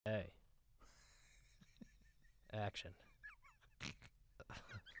action.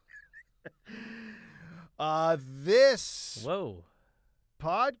 This Whoa.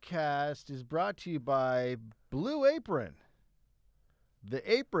 podcast is brought to you by Blue Apron.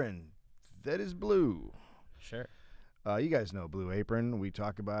 The apron that is blue. Sure. You guys know Blue Apron. We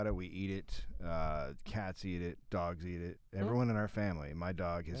talk about it. We eat it. Cats eat it. Dogs eat it. Everyone in our family. My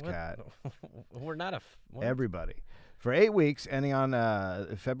dog, his cat. We're not a... Everybody. For 8 weeks, ending on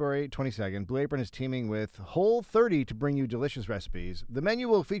February 22nd, Blue Apron is teaming with Whole30 to bring you delicious recipes. The menu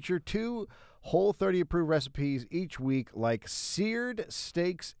will feature 2 Whole30 approved recipes each week, like seared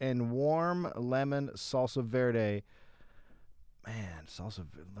steaks and warm lemon salsa verde. Man,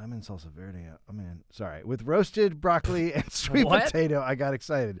 lemon salsa verde. Oh, man, sorry. With roasted broccoli and sweet potato. I got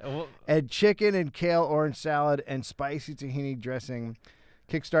excited. And chicken and kale orange salad and spicy tahini dressing.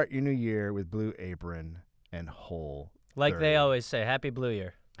 Kickstart your new year with Blue Apron and Whole30. Like they always say, Happy Blue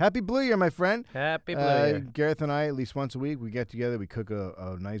Year. Happy Blue Year, my friend. Happy Blue Year. Gareth and I, at least once a week, we get together. We cook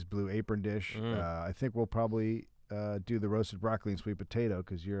a nice Blue Apron dish. I think we'll probably do the roasted broccoli and sweet potato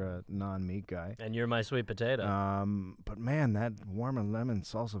because you're a non-meat guy. And you're my sweet potato. But, man, that warm and lemon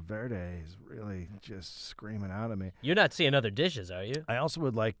salsa verde is really just screaming out at me. You're not seeing other dishes, are you? I also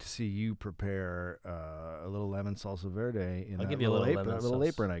would like to see you prepare a little lemon salsa verde in I'll give you a little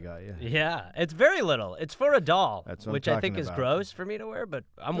apron I got you. Yeah, it's very little. It's for a doll, That's what which I'm I think talking is about. gross for me to wear, but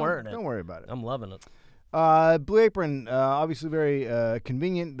I'm wearing it. Don't worry about it. I'm loving it. Blue Apron, obviously very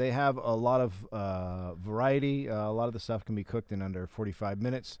convenient. They have a lot of variety. A lot of the stuff can be cooked in under 45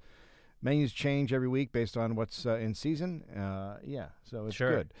 minutes. Menus change every week based on what's in season. So it's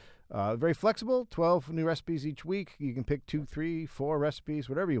good. Very flexible, 12 new recipes each week. You can pick 2, 3, 4 recipes,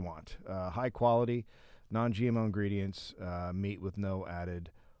 whatever you want. High quality, non-GMO ingredients, meat with no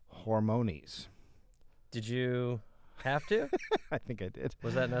added hormones. Did you have to? I think I did.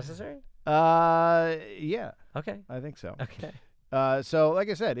 Was that necessary? Yeah. Okay. I think so. Okay. So like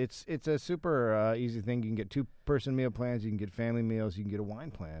I said, it's a super easy thing. You can get 2-person meal plans. You can get family meals. You can get a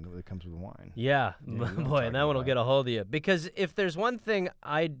wine plan that comes with wine. Yeah. Boy, and that one will get a hold of you. Because if there's one thing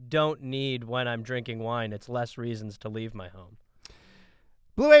I don't need when I'm drinking wine, it's less reasons to leave my home.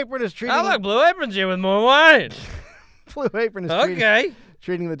 Blue Apron is treating... Oh, look, Blue Apron's here with more wine. Blue Apron is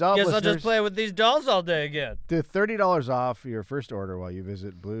treating the Dollop Guess listeners. I'll just play with these dolls all day again. To $30 off your first order while you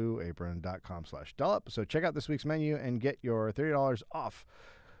visit blueapron.com/dollop. So check out this week's menu and get your $30 off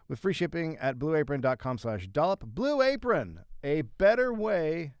with free shipping at blueapron.com/dollop. Blue Apron, a better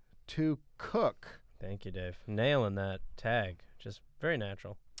way to cook. Thank you, Dave. Nailing that tag. Just very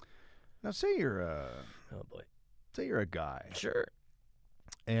natural. Now, say you're Oh, boy. Say you're a guy. Sure.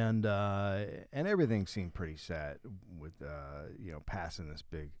 And everything seemed pretty set with passing this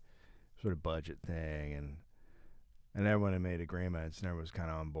big sort of budget thing, and everyone had made agreements, and everyone was kind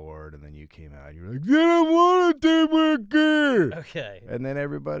of on board. And then you came out, you were like, "I don't want to do again." Okay. And then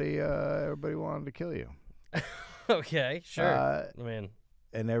everybody wanted to kill you. Okay, sure.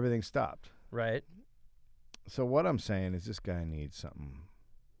 And everything stopped. Right. So what I'm saying is, this guy needs something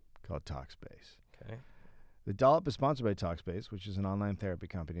called Talkspace. Okay. The Dollop is sponsored by Talkspace, which is an online therapy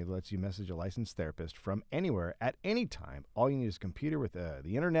company that lets you message a licensed therapist from anywhere at any time. All you need is a computer with the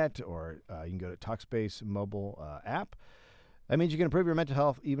internet, or you can go to Talkspace mobile app. That means you can improve your mental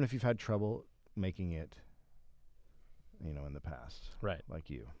health even if you've had trouble making it, in the past. Right.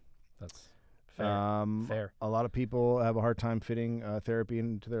 Like you. That's fair. Fair. A lot of people have a hard time fitting therapy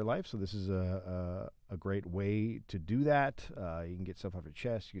into their life, so this is a great way to do that. You can get stuff off your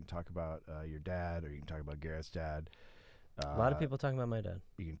chest. You can talk about your dad, or you can talk about Gareth's dad. A lot of people talking about my dad.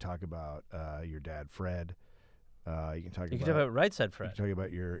 You can talk about your dad, Fred. You can talk about Right Said Fred. You can talk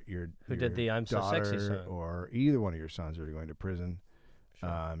about your who did the "I'm So Sexy" song, or either one of your sons that are going to prison.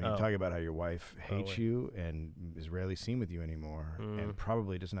 Sure. You can talk about how your wife hates you and is rarely seen with you anymore, and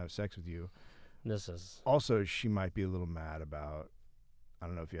probably doesn't have sex with you. Also, she might be a little mad about, I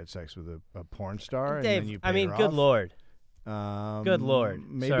don't know if you had sex with a porn star. Dave, and then you paid her good off. Lord. Good Lord,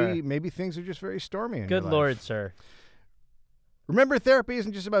 maybe things are just very stormy in your life. Good Lord, sir. Remember, therapy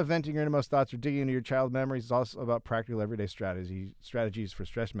isn't just about venting your innermost thoughts or digging into your child memories. It's also about practical everyday strategies for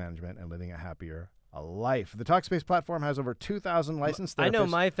stress management and living a happier life. The Talkspace platform has over 2,000 licensed therapists. I know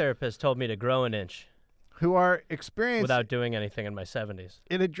my therapist told me to grow an inch. Who are experienced without doing anything in my 70s.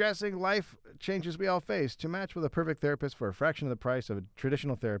 In addressing life changes we all face. To match with a perfect therapist for a fraction of the price of a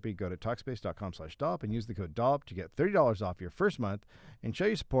traditional therapy, go to Talkspace.com/Dollop and use the code Dollop to get $30 off your first month and show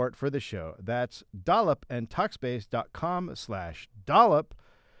your support for the show. That's Dollop and Talkspace.com/Dollop.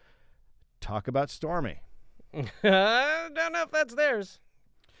 Talk about Stormy. I don't know if that's theirs.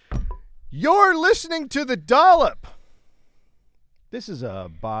 You're listening to the Dollop. This is a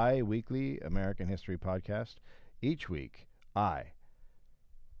bi-weekly American history podcast. Each week, I,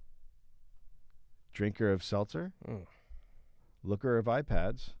 drinker of seltzer, looker of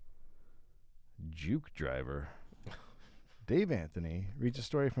iPads, juke driver, Dave Anthony, reads a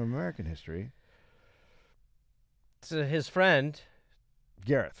story from American history. To his friend,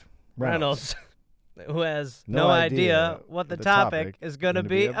 Gareth Reynolds, who has no idea what the topic is going to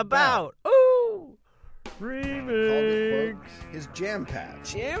be about. Ooh! Remix. His jam pad.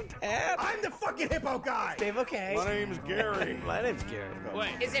 Jam pad? I'm the fucking hippo guy. Dave, okay. My name's Gary. My name's Gary. Wait.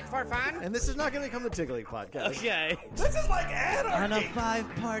 Is it for fun? And this is not going to become the Tiggly podcast. Okay. This is like anarchy. On a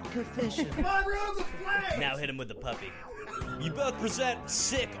 5-part coefficient. My room's a flame. Now hit him with the puppy. You both present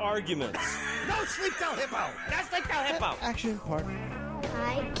sick arguments. No sleep till hippo. No sleep till hippo. Action part.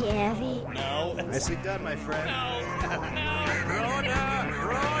 Hi, Gary. No. Nicely done, my friend.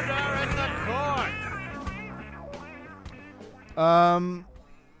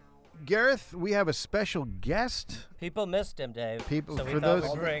 Gareth, we have a special guest. People missed him, Dave. People so we for thought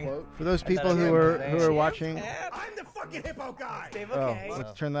those we'd bring for those people thought who you were are watching. I'm the fucking hippo guy. Dave, Oh, okay.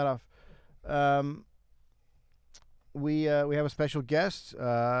 let's turn that off. We have a special guest,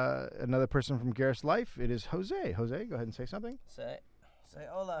 another person from Gareth's life. It is Jose. Jose, go ahead and say something. Say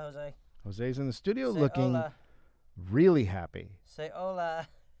hola, Jose. Jose's in the studio Say looking hola. really happy. Say hola.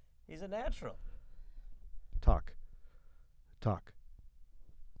 He's a natural. Talk.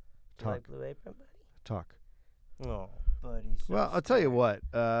 Do you like Blue Apron, buddy? Talk. Oh, buddy. So Well, I'll tell you what.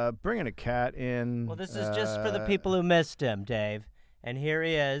 Bringing a cat in. Well, this is just for the people who missed him, Dave. And here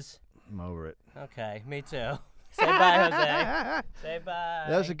he is. I'm over it. Okay, me too. Say bye, Jose. Say bye.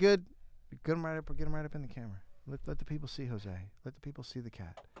 That was a good. Get him right up. Get him right up in the camera. Let the people see Jose. Let the people see the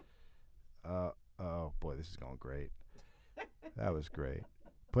cat. Oh boy, this is going great. That was great.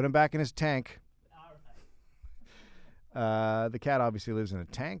 Put him back in his tank. The cat obviously lives in a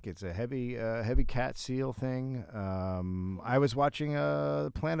tank. It's a heavy cat seal thing. I was watching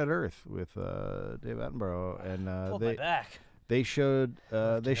Planet Earth with Dave Attenborough, and Pulled my back. they showed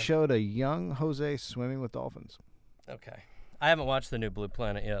a young Jose swimming with dolphins. Okay. I haven't watched the new Blue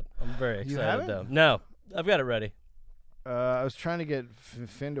Planet yet. I'm very You excited, haven't? though. No, I've got it ready. I was trying to get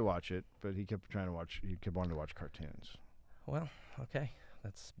Finn to watch it, but he kept wanting to watch cartoons. Well, okay.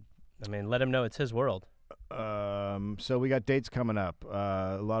 Let him know it's his world. So we got dates coming up.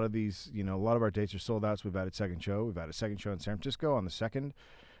 A lot of our dates are sold out, so we've had a second show. We've had a second show in San Francisco on the 2nd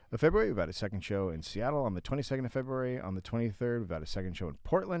of February. We've had a second show in Seattle on the 22nd of February. On the 23rd, we've had a second show in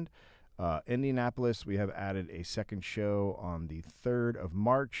Portland. Indianapolis, we have added a second show on the 3rd of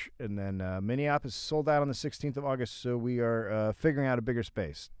March. And then Minneapolis sold out on the 16th of August, so we are figuring out a bigger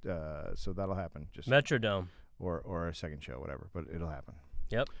space. So that'll happen. Just Metrodome. or a second show, whatever, but it'll happen.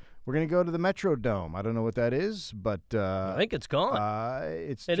 Yep. We're going to go to the Metrodome. I don't know what that is, but I think it's gone.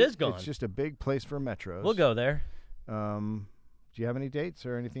 It is gone. It's just a big place for metros. We'll go there. Do you have any dates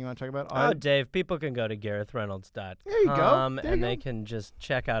or anything you want to talk about? Oh, Dave, people can go to GarethReynolds.com. There you go. There you and go. they can just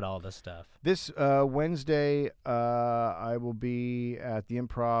check out all the stuff. This Wednesday, I will be at the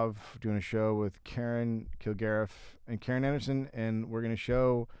Improv doing a show with Karen Kilgariff and Karen Anderson, and we're going to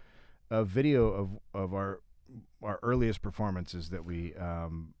show a video of our earliest performances that we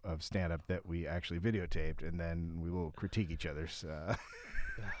of stand-up that we actually videotaped, and then we will critique each other's.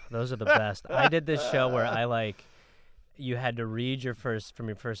 Those are the best. I did this show where you had to read your first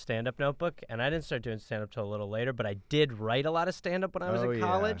stand-up notebook, and I didn't start doing stand-up till a little later, but I did write a lot of stand-up when I was in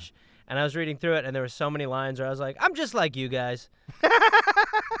college, and I was reading through it, and there were so many lines where I was like, I'm just like you guys.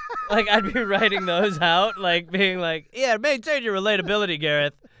 Like, I'd be writing those out, like, being like, yeah, maintain your relatability,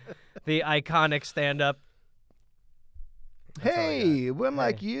 Gareth. The iconic stand-up. Hey, I'm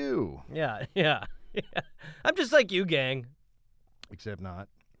like you. Yeah. I'm just like you, gang. Except not.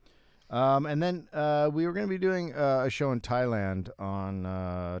 And then we were going to be doing a show in Thailand on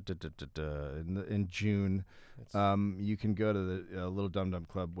in June. You can go to the Little Dum Dum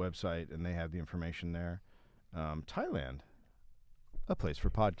Club website, and they have the information there. Thailand, a place for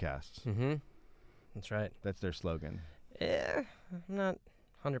podcasts. Mm-hmm. That's right. That's their slogan. Yeah, I'm not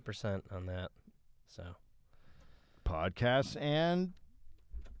 100% on that. So Podcasts and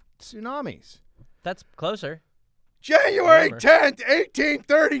tsunamis. that's closer. January Remember. 10th,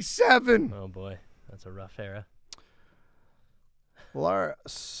 1837. Oh boy, that's a rough era.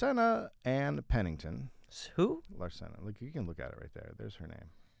 Larcena and Pennington. Who? Larcena. Look, you can look at it right there. There's her name.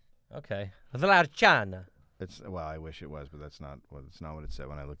 Okay. Larcena. Well, I wish it was, but that's not what it said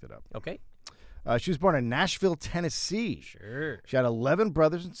when I looked it up. Okay. She was born in Nashville, Tennessee. Sure. She had 11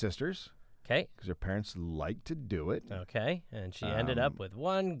 brothers and sisters Okay. because her parents liked to do it. Okay. And she ended up with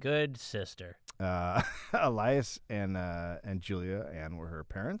one good sister. Elias and Julia Ann were her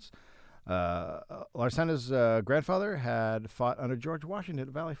parents. Larcena's grandfather had fought under George Washington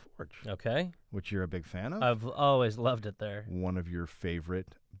at Valley Forge, Okay. which you're a big fan of. I've always loved it there. One of your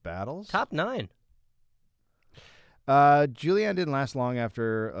favorite battles. Top 9. Julianne didn't last long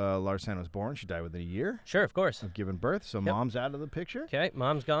after Larcena was born. She died within a year Sure, of course. of giving birth, so mom's out of the picture. Okay,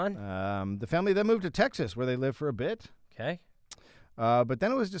 mom's gone. The family then moved to Texas, where they lived for a bit. Okay. But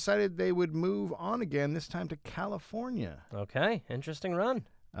then it was decided they would move on again, this time to California. Okay, interesting run.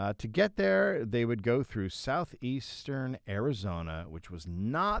 To get there, they would go through southeastern Arizona, which was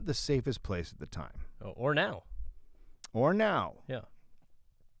not the safest place at the time. Or now. Or now. Yeah.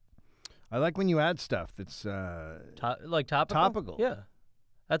 I like when you add stuff that's Like topical? topical. Yeah.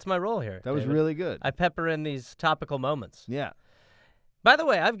 That's my role here. That was David. really good. I pepper in these topical moments. Yeah. By the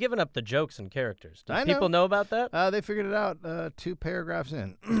way, I've given up the jokes and characters. Do I people know about that? They figured it out 2 paragraphs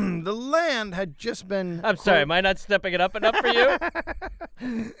in. The land had just been... I'm sorry, am I not stepping it up enough for you?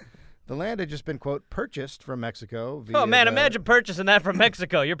 The land had just been, quote, purchased from Mexico. Oh, man, imagine purchasing that from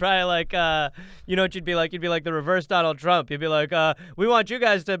Mexico. You're probably like, you know what you'd be like? You'd be like the reverse Donald Trump. You'd be like, we want you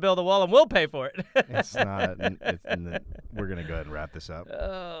guys to build a wall and we'll pay for it. It's not. We're going to go ahead and wrap this up.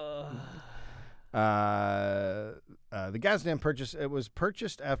 The Gadsden purchase, it was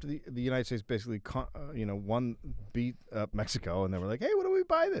purchased after the United States basically, beat up Mexico, and they were like, hey, what do we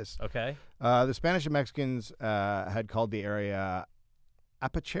buy this? Okay. The Spanish and Mexicans had called the area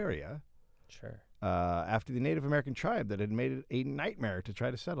Apacheria. Sure. After the Native American tribe that had made it a nightmare to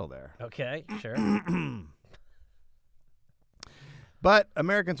try to settle there. Okay, sure. But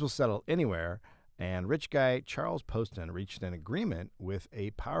Americans will settle anywhere, and rich guy Charles Poston reached an agreement with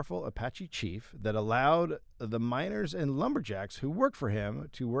a powerful Apache chief that allowed the miners and lumberjacks who worked for him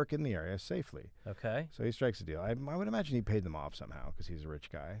to work in the area safely. Okay. So he strikes a deal. I would imagine he paid them off somehow because he's a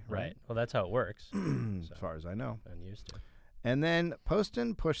rich guy. Right. Well, that's how it works. As far as I know. I'm used to. And then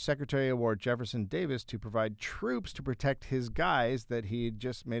Poston pushed Secretary of War Jefferson Davis to provide troops to protect his guys that he had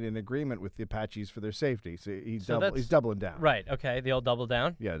just made an agreement with the Apaches for their safety. So he's doubling down. Right. Okay. The old double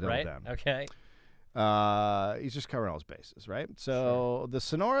down. Yeah, double down. Okay. He's just covering all his bases, right? So the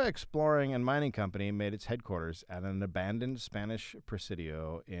Sonora Exploring and Mining Company made its headquarters at an abandoned Spanish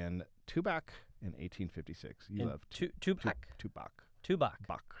presidio in Tubac in 1856. You love Tubac. Tubac. Tubac.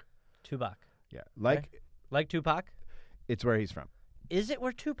 Bach. Tubac. Yeah, like Tupac. It's where he's from. Is it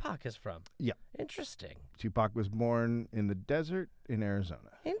where Tupac is from? Yeah. Interesting. Tupac was born in the desert in Arizona.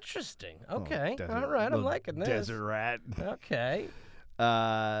 Interesting. Okay. Desert, All right. I'm liking this. Desert rat. Okay.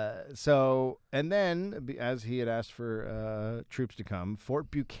 And then, as he had asked for troops to come,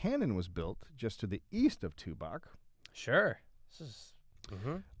 Fort Buchanan was built just to the east of Tubac. Sure. This is.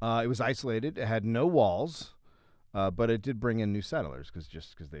 It was isolated. It had no walls, but it did bring in new settlers because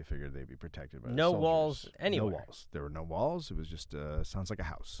they figured they'd be protected by the No soldiers. walls anywhere. No walls. There were no walls. It was just sounds like a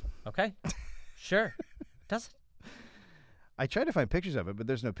house. Okay. Sure. Does it? I tried to find pictures of it, but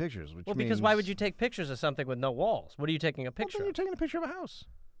there's no pictures. Which Because why would you take pictures of something with no walls? What are you taking a picture You're of? taking a picture of a house.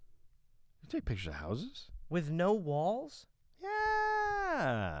 You take pictures of houses. With no walls?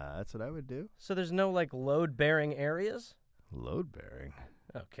 Yeah, that's what I would do. So there's no, like, load-bearing areas? Load bearing.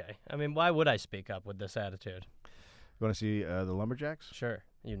 Okay. I mean, why would I speak up with this attitude? You want to see the lumberjacks? Sure.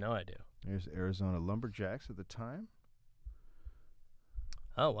 You know I do. There's Arizona lumberjacks at the time.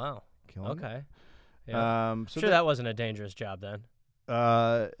 Oh, wow. Killing it. Okay. Yeah. So sure that wasn't a dangerous job then.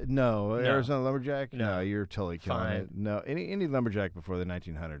 No, Arizona lumberjack. No. No, you're totally killing Fine. it. No, any lumberjack before the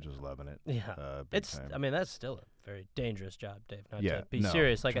 1900s was loving it. Yeah. Big time. I mean, that's still a very dangerous job, Dave. Not Yeah, to be no,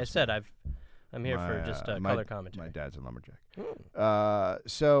 serious. Like I trust said, me. I'm here for just color commentary. My dad's a lumberjack. Hmm.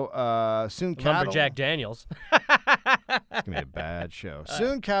 Soon cattle. Lumberjack Daniels. It's gonna be a bad show.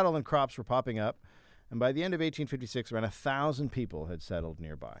 Soon cattle and crops were popping up, and by the end of 1856, around 1,000 people had settled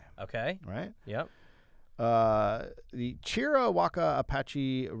nearby. Okay. Right. Yep. The Chiricahua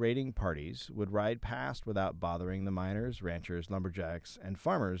Apache raiding parties would ride past without bothering the miners, ranchers, lumberjacks, and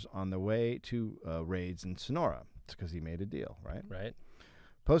farmers on the way to raids in Sonora. It's because he made a deal, right? Right.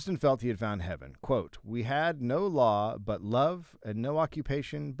 Poston felt he had found heaven. Quote, "We had no law but love, and no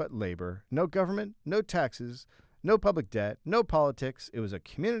occupation but labor, no government, no taxes, no public debt, no politics. It was a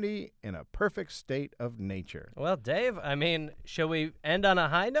community in a perfect state of nature." Well, Dave, I mean, shall we end on a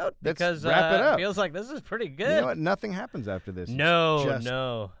high note? Let's Because wrap it up. feels like this is pretty good. You know what? Nothing happens after this. It's just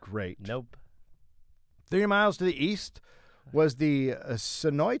No. great. Nope. 30 miles to the east was the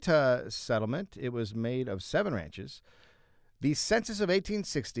Sonoita settlement. It was made of 7 ranches. The census of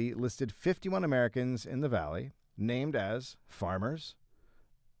 1860 listed 51 Americans in the valley, named as farmers,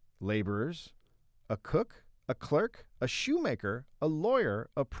 laborers, a cook, a clerk, a shoemaker, a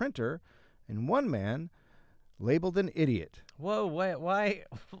lawyer, a printer, and one man labeled an idiot. Whoa, wait,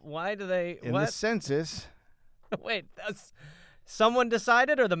 why do they, In what? the census, Wait, that's, someone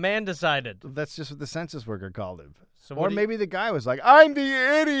decided or the man decided? that's just what the census worker called him. So Or what do you- maybe the guy was like, I'm the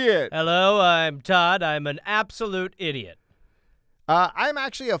idiot. Hello, I'm Todd. I'm an absolute idiot. I'm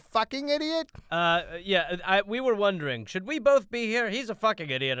actually a fucking idiot. We were wondering, should we both be here? He's a fucking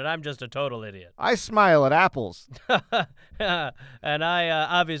idiot, and I'm just a total idiot. I smile at apples. And I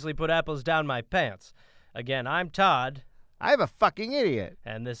obviously put apples down my pants. Again, I'm Todd, I'm a fucking idiot.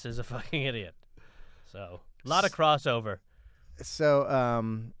 and this is a fucking idiot. So, a lot of crossover. So,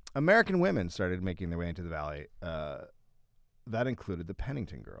 American women started making their way into the valley. That included the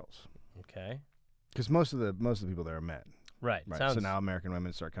Pennington girls, Okay. because most of the people there are men. Right. Right. Sounds So now American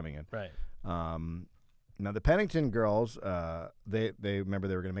women start coming in. right. Now the Pennington girls, they remember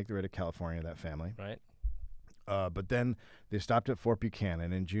they were going to make their way to California. That family. Right. But then they stopped at Fort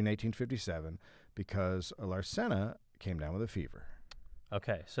Buchanan in June 1857 because Larcena came down with a fever.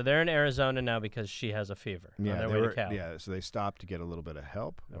 Okay. So they're in Arizona now because she has a fever. On their way to Cal. Yeah, so they stopped to get a little bit of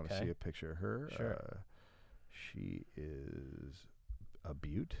help. I want to Okay. see a picture of her. Sure. She is a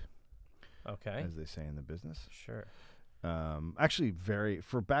beaut, Okay. as they say in the business. Sure. Actually,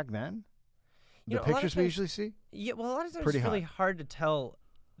 for back then, You the know, a lot of pictures we times- usually see. Yeah, well, a lot of times Pretty it's really hot. hard to tell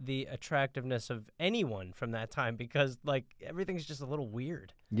the attractiveness of anyone from that time because, like, everything's just a little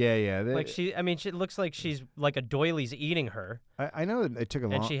weird. Yeah. Like, she looks like she's like a doily's eating her, I know that it took a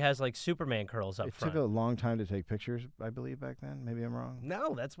long. and she has like Superman curls up It front. took a long time to take pictures, I believe, back then. Maybe I'm wrong.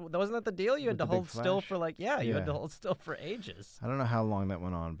 No, wasn't that the deal? You had With to the big hold still flash? for you had Yeah. to hold still for ages. I don't know how long that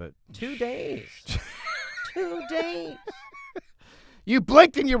went on, but 2 days. 2 days. you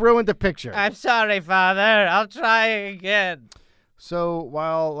blinked and you ruined the picture. I'm sorry, Father. I'll try again. So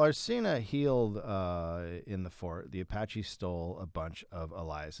while Larcena healed in the fort, the Apaches stole a bunch of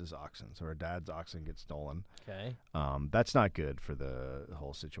Elias's oxen. So her dad's oxen get stolen. Okay. That's not good for the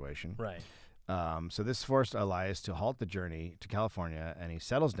whole situation. Right. So this forced Elias to halt the journey to California, and he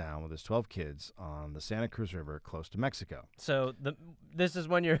settles down with his 12 kids on the Santa Cruz River close to Mexico. So this is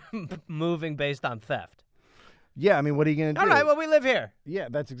when you're moving based on theft. Yeah, I mean, what are you going to do? All right. Well, we live here. Yeah,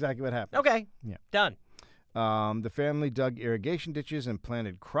 that's exactly what happened. Okay. Yeah. Done. The family dug irrigation ditches and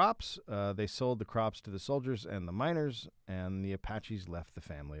planted crops. They sold the crops to the soldiers and the miners, and the Apaches left the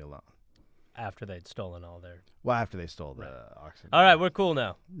family alone. After they'd stolen all their. Well, after they stole the oxen. All right, we're cool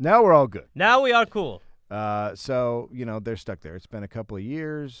now. Now we're all good. Now we are cool. So, they're stuck there. It's been a couple of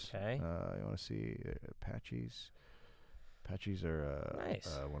years. Okay. You want to see Apaches? Apaches are Nice.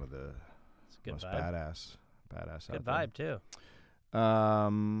 one of the It's a good most vibe. badass Good out there. vibe too.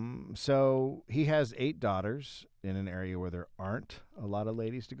 So he has 8 daughters in an area where there aren't a lot of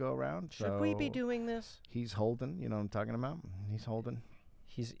ladies to go around. Should we be doing this? He's holding, you know what I'm talking about? He's holding.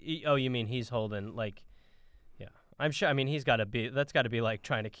 Oh, you mean he's holding yeah. I'm sure. I mean, that's got to be like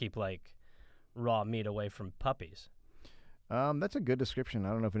trying to keep like raw meat away from puppies. That's a good description. I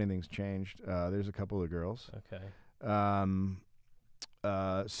don't know if anything's changed. There's a couple of girls. Okay.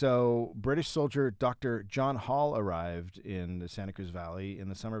 So British soldier Dr. John Hall arrived in the Santa Cruz Valley in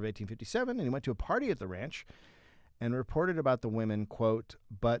the summer of 1857, and he went to a party at the ranch and reported about the women, quote,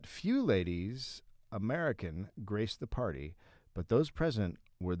 "But few ladies, American, graced the party, but those present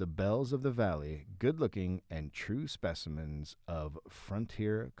were the belles of the valley, good-looking and true specimens of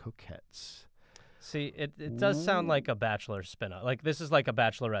frontier coquettes." See, it does sound like a Bachelor spinoff. Like this is like a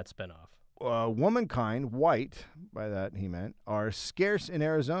Bachelorette spinoff. Womankind, white, by that he meant, are scarce in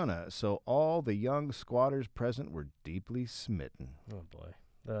Arizona, so all the young squatters present were deeply smitten. Oh boy,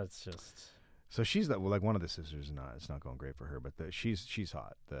 that's just. So she's like one of the sisters. It's not going great for her, but she's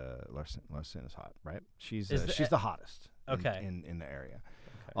hot. The Larcena is hot, right? She's the hottest. Okay. In the area,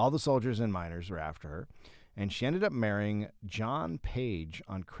 okay. All the soldiers and miners were after her, and she ended up marrying John Page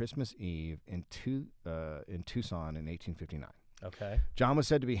on Christmas Eve in Tucson in 1859. Okay. John was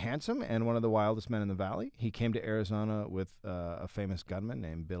said to be handsome and one of the wildest men in the valley. He came to Arizona with a famous gunman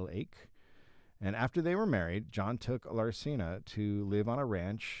named Bill Ake. And after they were married, John took Larcena to live on a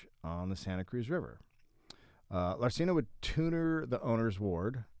ranch on the Santa Cruz River. Larcena would tutor the owner's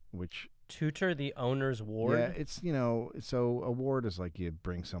ward, which... Tutor the owner's ward? Yeah, it's, so a ward is like you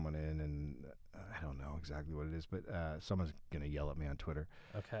bring someone in and... I don't know exactly what it is, but someone's going to yell at me on Twitter.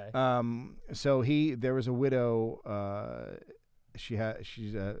 Okay. So there was a widow...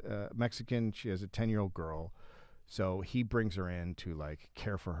 she's a Mexican. She has a 10-year-old girl, so he brings her in to like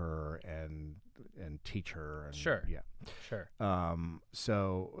care for her and teach her. And, sure. Yeah. Sure.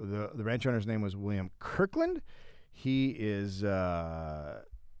 So the ranch owner's name was William Kirkland. He is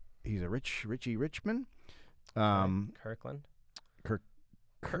he's a Richie Richman. Kirkland.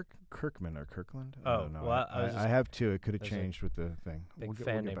 Kirkman or Kirkland. Oh, I don't know. well, I have two. It could have there's a changed with the thing. Big we'll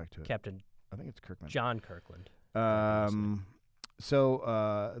fan get named back to it. Captain I think it's Kirkman. John Kirkland.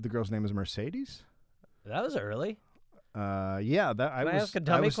 So the girl's name is Mercedes. That was early. Yeah. That Can I ask a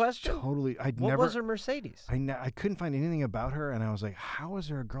dummy question? Totally. What was her Mercedes? I couldn't find anything about her, and I was like, how is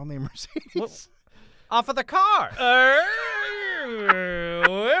there a girl named Mercedes? What? Off of the car.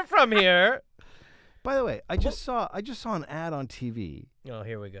 We're from here. By the way, I just saw an ad on TV. Oh,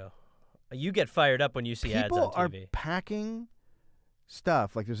 here we go. You get fired up when you see ads on People are TV. packing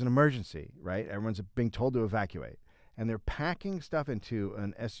stuff like there's an emergency, right? Everyone's being told to evacuate, and they're packing stuff into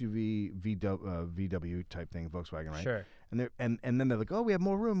an SUV VW type thing, Volkswagen, right? Sure. And then they're like, oh, we have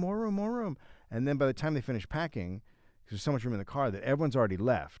more room. And then by the time they finish packing, because there's so much room in the car that everyone's already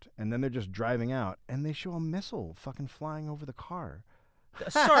left, and then they're just driving out, and they show a missile fucking flying over the car.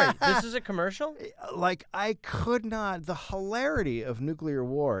 Sorry, this is a commercial? Like, I could not. The hilarity of nuclear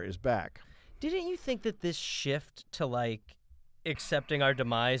war is back. Didn't you think that this shift to, like, accepting our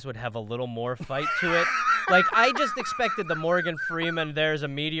demise would have a little more fight to it? Like, I just expected the Morgan Freeman, there's a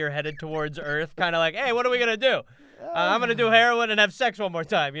meteor headed towards Earth, kind of like, hey, what are we going to do? I'm going to do heroin and have sex one more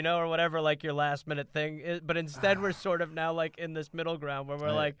time, you know, or whatever, like, your last-minute thing is. But instead, we're sort of now, like, in this middle ground where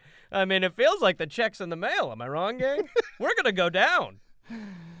we're like, I mean, it feels like the check's in the mail. Am I wrong, gang? We're going to go down.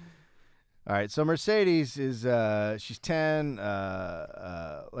 All right, so Mercedes is she's 10.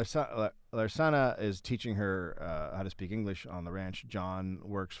 Larcena is teaching her how to speak English on the ranch. John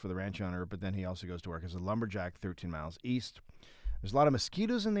works for the ranch owner, but then he also goes to work as a lumberjack 13 miles east. There's a lot of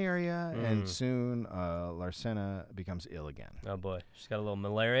mosquitoes in the area, and soon Larcena becomes ill again. Oh, boy. She's got a little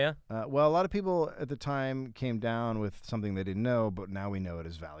malaria? Well, a lot of people at the time came down with something they didn't know, but now we know it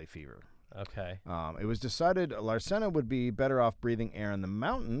as valley fever. Okay. It was decided Larcena would be better off breathing air in the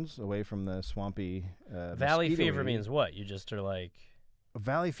mountains away from the swampy Valley fever mosquito-y. means what? You just are like...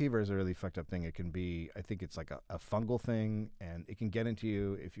 Valley fever is a really fucked up thing. It can be, I think it's like a fungal thing, and it can get into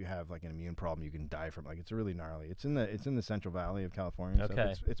you if you have like an immune problem. You can die from it's really gnarly. It's in the Central Valley of California.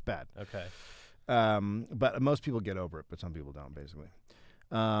 Okay. So it's bad. Okay. But most people get over it, but some people don't, basically.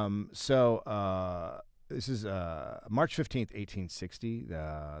 This is March 15th, 1860.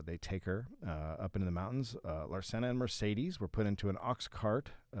 They take her up into the mountains. Larcena and Mercedes were put into an ox cart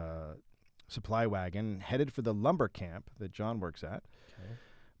supply wagon headed for the lumber camp that John works at. Okay.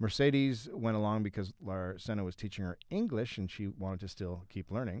 Mercedes went along because Larcena was teaching her English, and she wanted to still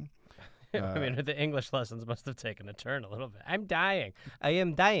keep learning. I mean, the English lessons must have taken a turn a little bit. I'm dying. I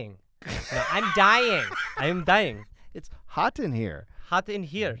am dying. No, I'm dying. I am dying. It's hot in here. Hot in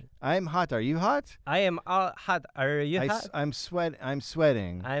here. I'm hot. Are you hot? I am hot. Are you hot? I'm sweating. I'm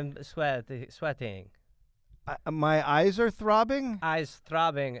sweating. My eyes are throbbing. Eyes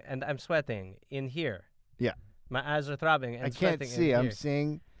throbbing, and I'm sweating in here. Yeah. My eyes are throbbing and sweating. I can't see. In I'm here.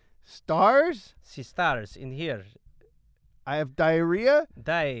 seeing stars. See stars in here. I have diarrhea.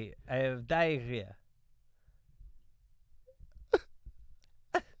 I have diarrhea.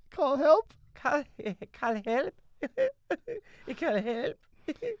 Call help. Call help. You can't help.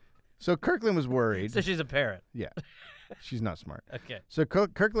 So Kirkland was worried. So she's a parrot. Yeah. She's not smart. Okay. So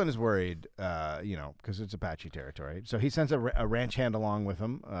Kirkland is worried, because it's Apache territory. So he sends a ranch hand along with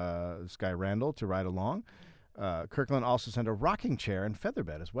him, this guy Randall, to ride along. Kirkland also sent a rocking chair and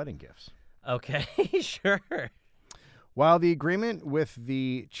featherbed as wedding gifts. Okay, sure. While the agreement with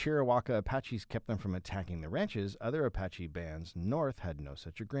the Chiriwaka Apaches kept them from attacking the ranches, other Apache bands north had no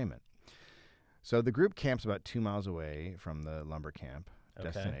such agreement. So the group camps about 2 miles away from the lumber camp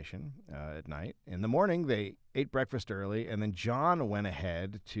destination at night. In the morning, they ate breakfast early, and then John went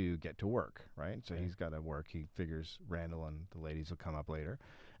ahead to get to work, right? So he's got to work. He figures Randall and the ladies will come up later.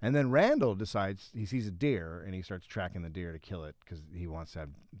 And then Randall decides he sees a deer, and he starts tracking the deer to kill it because he wants to have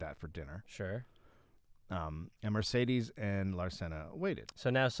that for dinner. Sure. And Mercedes and Larcena waited. So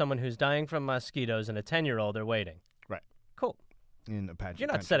now someone who's dying from mosquitoes and a 10-year-old are waiting. Right. Cool. In Apache You're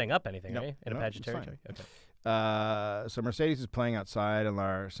not country. setting up anything, No, are you? In no, Apache it's territory? fine. Okay. So Mercedes is playing outside, and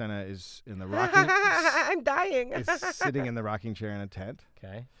Larcena is in the rocking. I'm dying. is sitting in the rocking chair in a tent.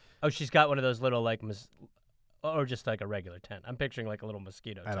 Okay. Oh, she's got one of those little, like, or just like a regular tent. I'm picturing like a little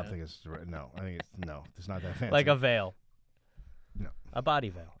mosquito tent. I don't think it's no. I think it's not that fancy. Like a veil. No. A body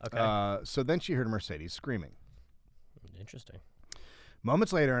veil. Okay. So then she heard Mercedes screaming. Interesting.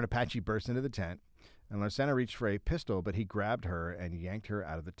 Moments later, an Apache burst into the tent, and Larcena reached for a pistol, but he grabbed her and yanked her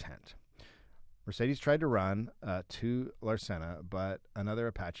out of the tent. Mercedes tried to run to Larcena, but another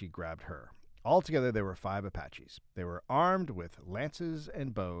Apache grabbed her. Altogether, there were 5 Apaches. They were armed with lances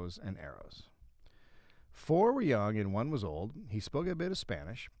and bows and arrows. 4 were young and 1 was old. He spoke a bit of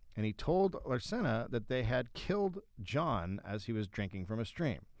Spanish. and he told Larcena that they had killed John as he was drinking from a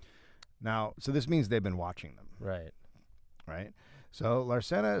stream. Now, so this means they've been watching them. Right? So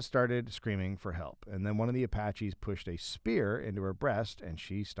Larcena started screaming for help, and then one of the Apaches pushed a spear into her breast, and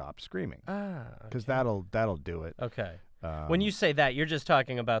she stopped screaming. Because that'll do it. Okay. When you say that, you're just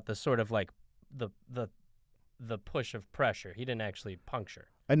talking about the sort of like the push of pressure. He didn't actually puncture.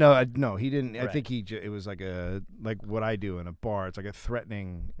 No, he didn't. Right. I think it was like what I do in a bar. It's like a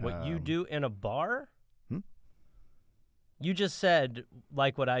threatening. What you do in a bar? Hmm? You just said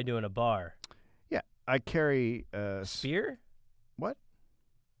like what I do in a bar. Yeah, I carry Spear? What?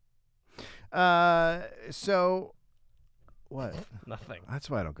 So what? Nothing. That's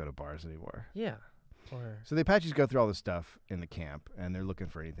why I don't go to bars anymore. Yeah. So the Apaches go through all this stuff in the camp, and they're looking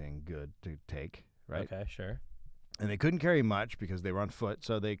for anything good to take, right? Okay, sure. And they couldn't carry much because they were on foot,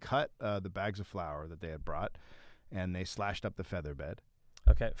 so they cut the bags of flour that they had brought, and they slashed up the feather bed.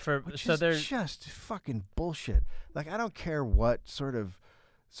 Okay, Which so is there's just fucking bullshit. Like, I don't care what sort of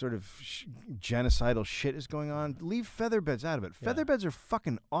genocidal shit is going on. Leave feather beds out of it. Yeah. Feather beds are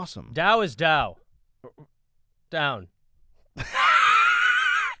fucking awesome. Dow is Dow. Down.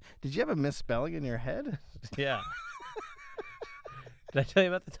 Did you have a misspelling in your head? Yeah. Did I tell you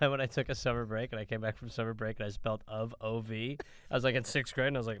about the time when I took a summer break and I came back from summer break and I spelled O-V? I was like in 6th grade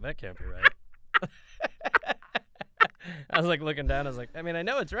and I was like, that can't be right. I was like looking down. I was like, I mean, I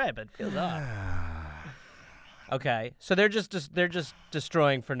know it's right, but it feels off. Okay, so they're just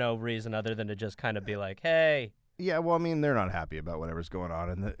destroying for no reason other than to just kind of be like, hey. Yeah, well, I mean, they're not happy about whatever's going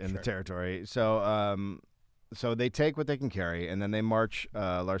on in the territory. So so they take what they can carry, and then they march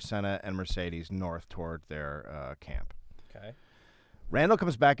Larcena and Mercedes north toward their camp. Okay. Randall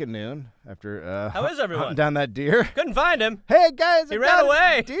comes back at noon after How is everyone? hunting down that deer. Couldn't find him. Hey, guys, He I ran got a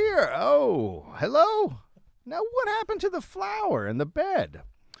away. deer. Oh, hello. Now, what happened to the flour in the bed?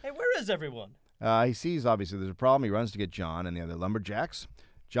 Hey, where is everyone? He sees, obviously, there's a problem. He runs to get John and the other lumberjacks.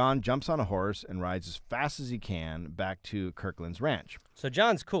 John jumps on a horse and rides as fast as he can back to Kirkland's ranch. So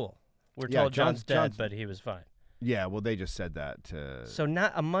John's cool. We're Yeah, told John's dead, John's- but he was fine. Yeah, well, they just said that to... So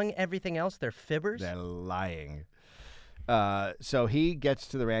not among everything else, they're fibbers? They're lying. So he gets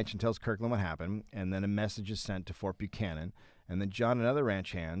to the ranch and tells Kirkland what happened, and then a message is sent to Fort Buchanan. And then John and other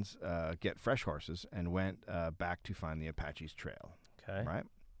ranch hands get fresh horses and went back to find the Apaches' trail. Okay. Right?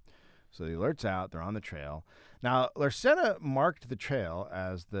 So the alert's out. They're on the trail. Now, Larcena marked the trail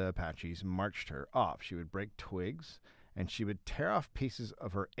as the Apaches marched her off. She would break twigs, and she would tear off pieces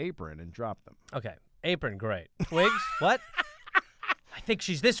of her apron and drop them. Okay. Apron, great. Twigs? What? I think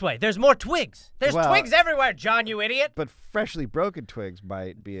she's this way. There's more twigs. There's twigs everywhere, John, you idiot. But freshly broken twigs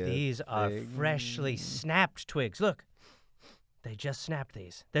might be a These are thing. freshly snapped twigs. Look. They just snapped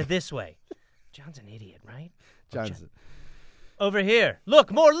these. They're this way. John's an idiot, right? John's... Over here.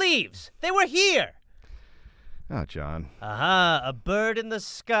 Look, more leaves. They were here. Oh, John. Aha, a bird in the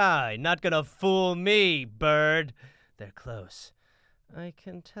sky. Not gonna fool me, bird. They're close. I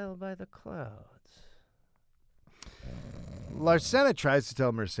can tell by the clouds. Larcena tries to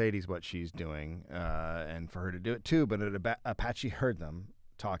tell Mercedes what she's doing and for her to do it too, but an Apache heard them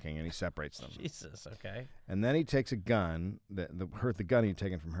talking and he separates them. Jesus, okay. And then he takes a gun, the gun he'd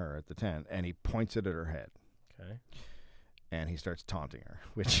taken from her at the tent, and he points it at her head. Okay. And he starts taunting her,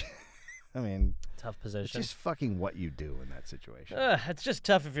 which, I mean, Tough it's position. just fucking what you do in that situation. It's just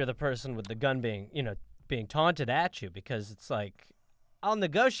tough if you're the person with the gun being taunted at you, because it's like, I'll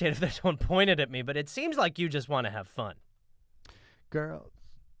negotiate if there's one pointed at me, but it seems like you just want to have fun. Girls,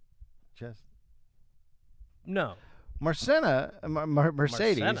 just... No. Mercedes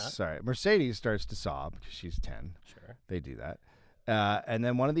Larcena? starts to sob because she's 10. Sure. They do that. And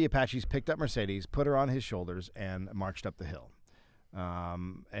then one of the Apaches picked up Mercedes, put her on his shoulders, and marched up the hill.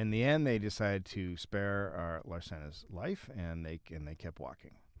 In the end, they decided to spare Larcena's life, and they kept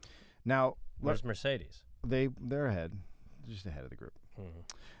walking. Now, Where's Mercedes? they're ahead, just ahead of the group. Mm-hmm.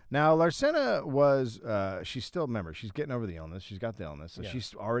 Now, Larcena was she's still, remember, she's getting over the illness. She's got the illness, so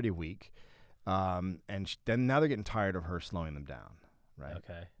she's already weak. And then now they're getting tired of her slowing them down, right?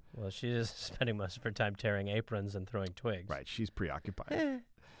 Okay. Well, she is spending most of her time tearing aprons and throwing twigs. Right, she's preoccupied.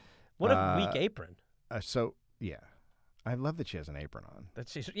 What a weak apron. So, yeah. I love that she has an apron on. That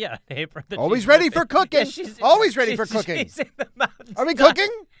she's an apron. That Always she's ready lifting. for cooking. Yeah, she's Always ready for cooking. She's in the mountains. Are we cooking?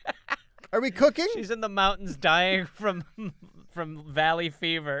 Are we cooking? She's in the mountains dying from valley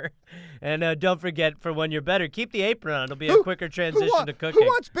fever. And don't forget, for when you're better, keep the apron on. It'll be a quicker transition to cooking. Who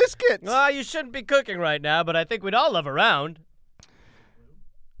wants biscuits? Well, you shouldn't be cooking right now, but I think we'd all love a round.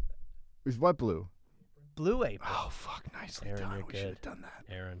 Is what blue? Blue apron. Oh, fuck. Nicely Aaron, done. you're We should have good. done that.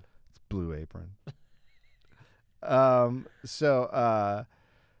 Aaron. It's blue apron.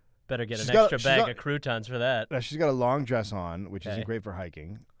 Better get She's an got- extra she's bag got- of croutons for that. She's got a long dress on, which Okay. isn't great for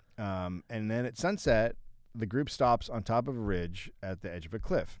hiking. And then at sunset, the group stops on top of a ridge at the edge of a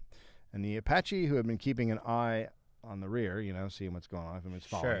cliff. And the Apache, who had been keeping an eye on the rear, seeing what's going on, if anyone's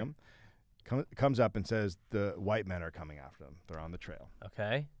following Sure. him, comes up and says the white men are coming after them. They're on the trail.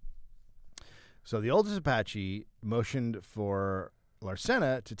 Okay. So the oldest Apache motioned for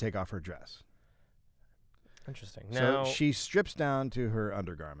Larcena to take off her dress. Interesting. Now, So she strips down to her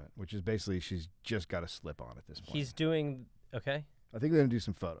undergarment, which is basically she's just got a slip on at this point. he's doing, okay. I think they're going to do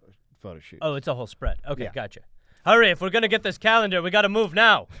some photo shoots. Oh, it's a whole spread. Okay, Yeah. gotcha. Hurry, if we're going to get this calendar, we got to move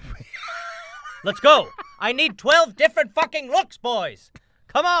now. Let's go. I need 12 different fucking looks, boys.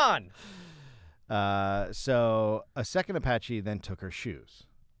 Come on. So a second Apache then took her shoes.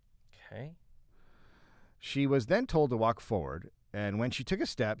 Okay. She was then told to walk forward, and when she took a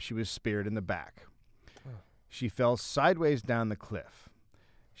step, she was speared in the back. She fell sideways down the cliff.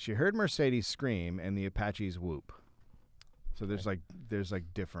 She heard Mercedes scream and the Apaches whoop. So there's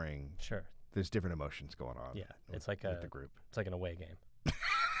differing. Sure. There's different emotions going on. Yeah, with, it's like with the group. It's like an away game.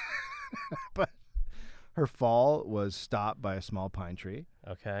 But her fall was stopped by a small pine tree.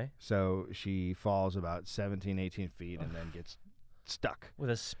 Okay. So she falls about 17, 18 feet and then gets stuck. With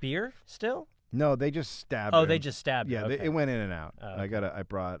a spear still? No, they just stabbed Oh, her. they just stabbed her. Yeah, Okay. it went in and out. Oh, I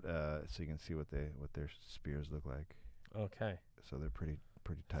brought so you can see what their spears look like. Okay. So they're pretty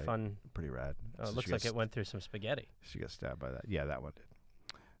tight. Fun. Pretty rad. Oh, So it looks she like got it went through some spaghetti. She got stabbed by that. Yeah, that one did.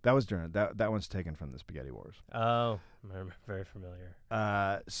 That was during that one's taken from the Spaghetti Wars. Oh, I'm very familiar.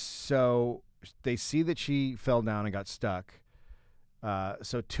 So they see that she fell down and got stuck.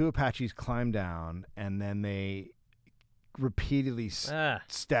 So two Apaches climb down and then they repeatedly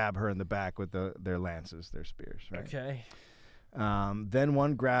stab her in the back with their lances, their spears. Right? Okay. Then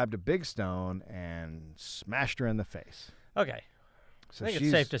one grabbed a big stone and smashed her in the face. Okay. So I think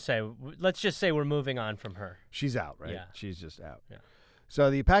it's safe to say, let's just say we're moving on from her. She's out, right? Yeah. She's just out. Yeah. So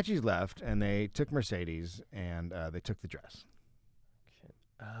the Apaches left, and they took Mercedes, and they took the dress.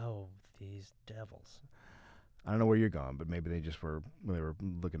 Oh, these devils. I don't know where you're going, but maybe they were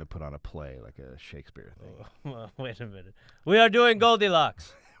looking to put on a play, like a Shakespeare thing. Well, wait a minute. We are doing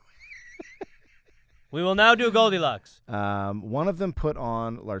Goldilocks. We will now do Goldilocks. One of them put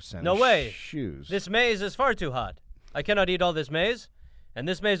on Larcena's shoes. This maize is far too hot. I cannot eat all this maize. And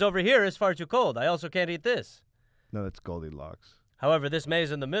this maize over here is far too cold. I also can't eat this. No, that's Goldilocks. However, this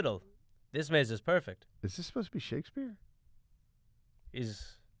maize in the middle, this maize is perfect. Is this supposed to be Shakespeare?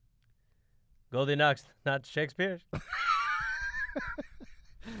 Is Goldilocks not Shakespeare?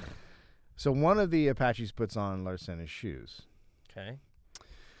 So one of the Apaches puts on Larcena's shoes. Okay.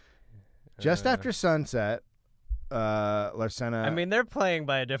 Just after sunset, Larcena... I mean, they're playing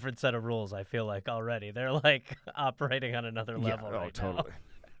by a different set of rules, I feel like, already. They're, like, operating on another level right totally.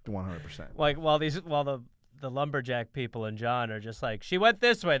 now. 100%. Like, while the lumberjack people and John are just like, she went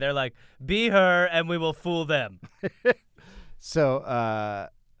this way. They're like, be her and we will fool them. So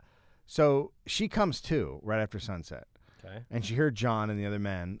she comes to right after sunset. Okay. And she heard John and the other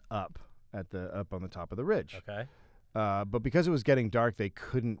men up on the top of the ridge. Okay. But because it was getting dark, they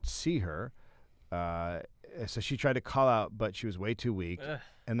couldn't see her. So she tried to call out, but she was way too weak. Ugh.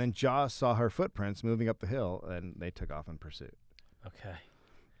 And then Jaw saw her footprints moving up the hill, and they took off in pursuit. Okay.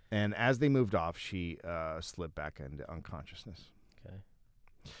 And as they moved off, she slipped back into unconsciousness. Okay.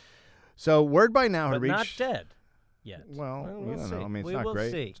 So word by now had But reached... not dead yet. Well, we'll you don't see. know. I mean, We it's not will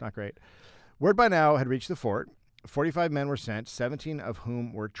great. see. It's not great. Word by now had reached the fort. 45 men were sent, 17 of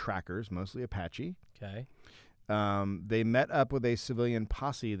whom were trackers, mostly Apache. Okay. They met up with a civilian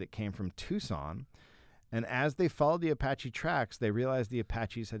posse that came from Tucson, and as they followed the Apache tracks, they realized the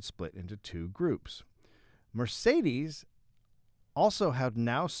Apaches had split into two groups. Mercedes also had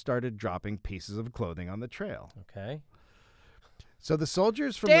now started dropping pieces of clothing on the trail. Okay. So the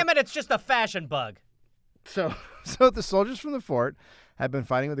soldiers from Damn it, it's just a fashion bug. So the soldiers from the fort had been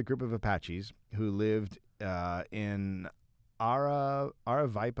fighting with a group of Apaches who lived in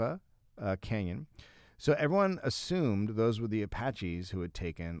Aravaipa Canyon. So everyone assumed those were the Apaches who had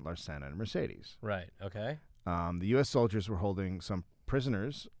taken Larcena and Mercedes. Right. Okay. The U.S. soldiers were holding some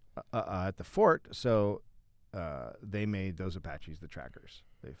prisoners at the fort, so they made those Apaches the trackers.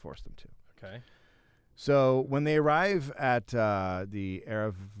 They forced them to. Okay. So when they arrive at the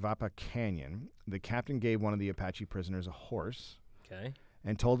Aravaipa Canyon, the captain gave one of the Apache prisoners a horse. Okay.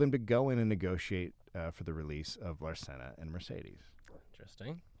 And told him to go in and negotiate for the release of Larcena and Mercedes.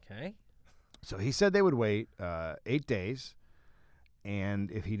 Interesting. Okay. So he said they would wait 8 days, and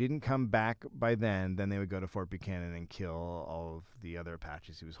if he didn't come back by then they would go to Fort Buchanan and kill all of the other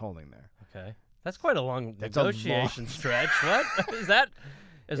Apaches he was holding there. Okay. That's quite a long That's a negotiation stretch. What? Is that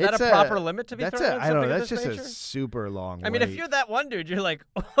Is that a proper limit to be thrown on I don't know. something of That's this just nature? a super long I mean, if wait. you're that one dude, you're like,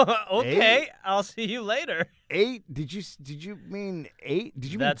 okay, 8? I'll see you later. 8? Did you mean 8?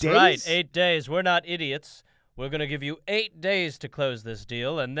 Did you mean That's days? right, 8 days. We're not idiots. We're going to give you 8 days to close this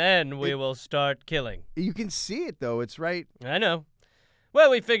deal, and then we will start killing. You can see it, though. It's right. I know. Well,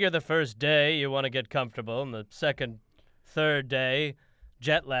 we figure the first day you want to get comfortable, and the second, third day,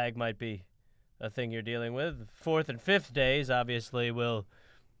 jet lag might be a thing you're dealing with. Fourth and fifth days, obviously, we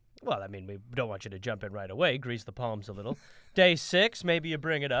don't want you to jump in right away. Grease the palms a little. Day 6, maybe you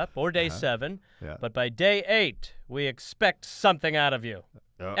bring it up, or day 7. Yeah. But by day 8, we expect something out of you.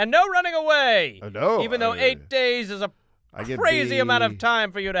 Oh. And no running away. No. Even though 8 days is a I could crazy be amount of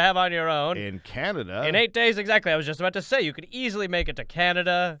time for you to have on your own. in Canada. In 8 days, exactly. I was just about to say, you could easily make it to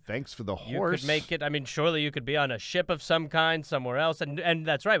Canada. Thanks for the You horse. could make it. I mean, surely you could be on a ship of some kind somewhere else. And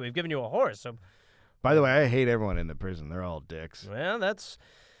that's right. We've given you a horse. So, By the way, I hate everyone in the prison. They're all dicks. well, that's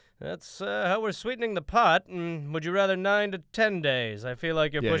how we're sweetening the pot. And would you rather 9 to 10 days? I feel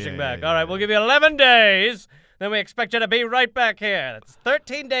like you're pushing back. All right, we'll give you 11 days. Then we expect you to be right back here. That's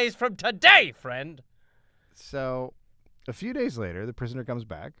 13 days from today, friend. So, a few days later, the prisoner comes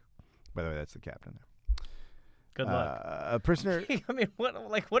back. By the way, that's the captain there. Good luck. A prisoner. I mean, what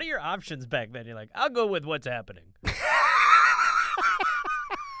are your options back then? You're like, I'll go with what's happening.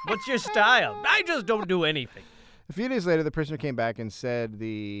 What's your style? I just don't do anything. A few days later, the prisoner came back and said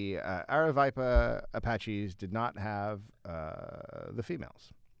the Aravaipa Apaches did not have the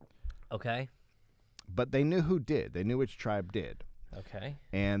females. Okay. But they knew who did. They knew which tribe did. Okay.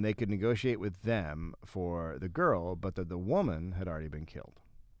 And they could negotiate with them for the girl, but the woman had already been killed.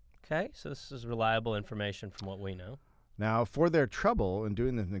 Okay, so this is reliable information from what we know. Now, for their trouble in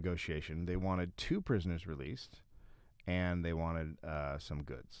doing this negotiation, they wanted 2 prisoners released, and they wanted some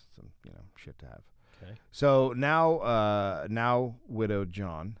goods, some shit to have. Okay. So now widowed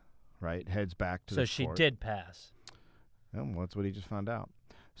John, right, heads back to the So fort. she did pass. Well, that's what he just found out.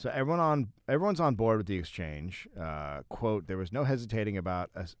 So everyone's on board with the exchange. Quote, there was no hesitating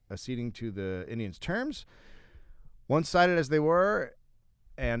about acceding to the Indians' terms, one-sided as they were,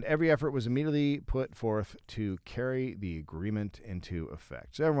 and every effort was immediately put forth to carry the agreement into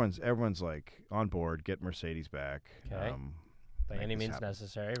effect. So everyone's like on board, get Mercedes back. Okay. By any means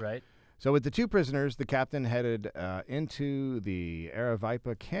necessary, right? So with the 2 prisoners, the captain headed into the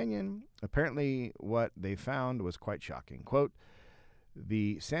Aravaipa Canyon. Apparently what they found was quite shocking. Quote,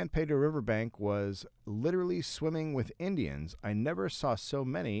 the San Pedro riverbank was literally swimming with Indians. I never saw so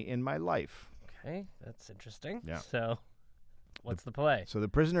many in my life. Okay, that's interesting. Yeah. So what's the play? So the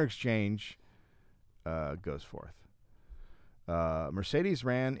prisoner exchange goes forth. Mercedes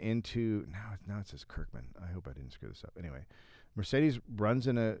ran into... Now it says Kirkman. I hope I didn't screw this up. Anyway, Mercedes runs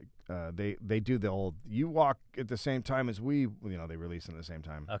in a... They do the old, you walk at the same time as we... they release them at the same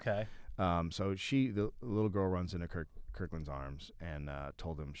time. Okay. So the little girl runs into Kirkland's arms and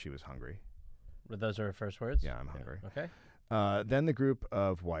told him she was hungry. Those are her first words? Yeah, I'm hungry. Okay. Then the group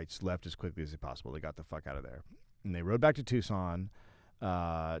of whites left as quickly as possible. They got the fuck out of there. And they rode back to Tucson.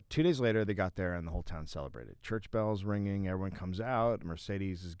 2 days later, they got there and the whole town celebrated. Church bells ringing. Everyone comes out.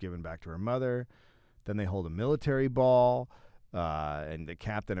 Mercedes is given back to her mother. Then they hold a military ball. And the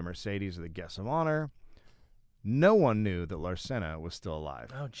captain and Mercedes are the guests of honor. No one knew that Larcena was still alive.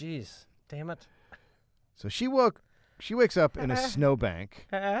 Oh, jeez. Damn it. So she wakes up in a snowbank.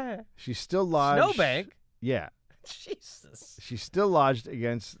 She's still lodged. Snowbank? Yeah. Jesus. She's still lodged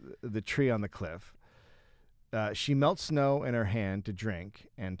against the tree on the cliff. She melts snow in her hand to drink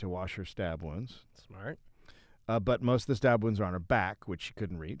and to wash her stab wounds. Smart. But most of the stab wounds are on her back, which she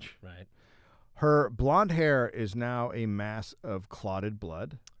couldn't reach. Right. Her blonde hair is now a mass of clotted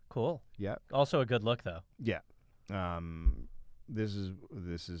blood. Cool. Yeah. Also a good look, though. Yeah. This is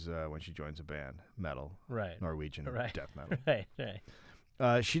when she joins a band, metal, Right. Norwegian death metal.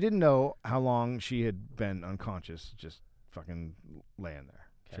 Right. She didn't know how long she had been unconscious, just fucking laying there.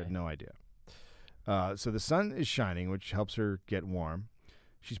 She had no idea. So the sun is shining, which helps her get warm.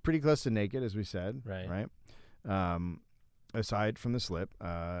 She's pretty close to naked, as we said. Right. Aside from the slip.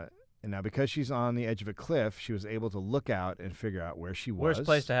 And now because she's on the edge of a cliff, she was able to look out and figure out where she was. Worst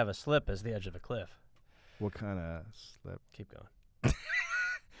place to have a slip is the edge of a cliff. What kind of slip? Keep going.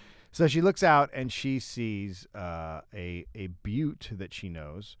 So she looks out and she sees a butte that she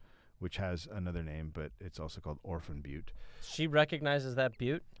knows, which has another name, but it's also called Orphan Butte. She recognizes that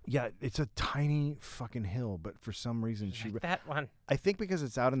butte? Yeah, it's a tiny fucking hill, but for some reason that one. I think because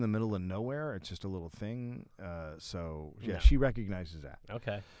it's out in the middle of nowhere, it's just a little thing. So No. she recognizes that.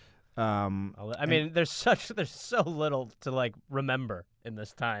 Okay. I mean, there's so little to like remember in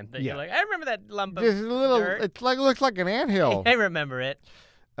this time that you're like, I remember that lump of There's a little. dirt. It looks like an anthill. I remember it.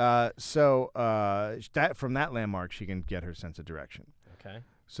 That from that landmark, she can get her sense of direction. Okay.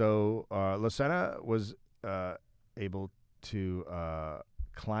 So Larcena was able to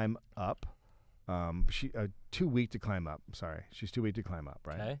climb up. She too weak to climb up. I'm sorry, she's too weak to climb up.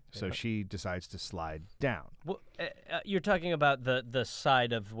 Right. Okay. So she decides to slide down. Well, you're talking about the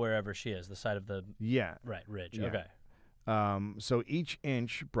side of wherever she is, the side of the ridge. Yeah. Okay. So each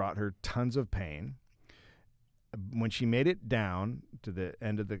inch brought her tons of pain. When she made it down to the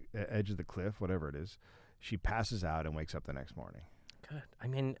end of the edge of the cliff, whatever it is, she passes out and wakes up the next morning. Good. I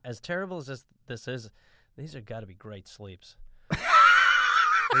mean, as terrible as this is, these are got to be great sleeps.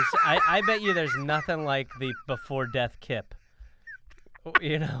 I bet you there's nothing like the before death kip.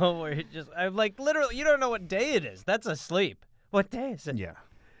 You know, where you I'm like, literally, you don't know what day it is. That's a sleep. What day is it?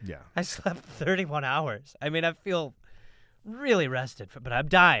 Yeah. I slept 31 hours. I mean, I feel really rested, but I'm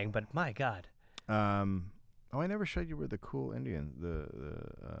dying. But my God. I never showed you where the cool Indian.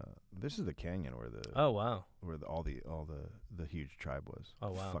 This is the canyon where where all the huge tribe was.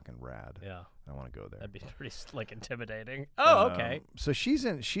 Oh wow, fucking rad. Yeah, I want to go there. That'd be pretty intimidating. Oh okay. So she's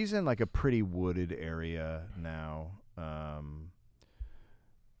in like a pretty wooded area now.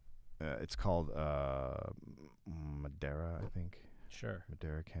 It's called Madera, I think. Sure.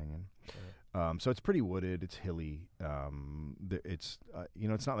 Madera Canyon. Sure. So it's pretty wooded. It's hilly. It's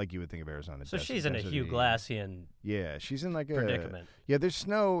it's not like you would think of Arizona. So she's in a Hugh Glassian. Yeah, she's in like a predicament. Yeah, there's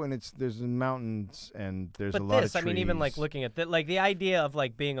snow and there's mountains and there's but a lot of trees. I mean, even like looking at the idea of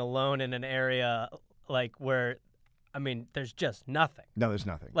like being alone in an area like where, I mean, there's just nothing. No, there's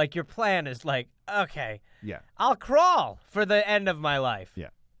nothing. Like your plan is like, okay, yeah, I'll crawl for the end of my life. Yeah,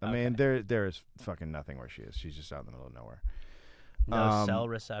 I mean there is fucking nothing where she is. She's just out in the middle of nowhere. No cell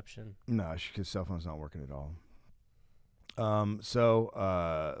reception. No, because cell phone's not working at all. So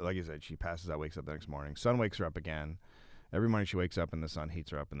like I said, she passes out, wakes up the next morning. Sun wakes her up again. Every morning she wakes up and the sun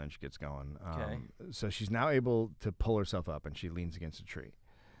heats her up, and then she gets going. Okay. So she's now able to pull herself up, and she leans against a tree.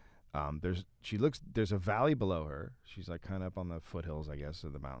 There's a valley below her. She's like kind of up on the foothills, I guess,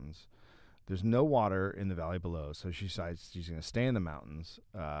 of the mountains. There's no water in the valley below, so she decides she's going to stay in the mountains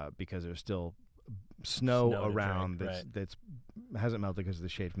because there's still snow around that's hasn't melted because of the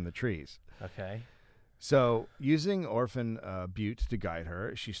shade from the trees. Okay. So using Orphan Butte to guide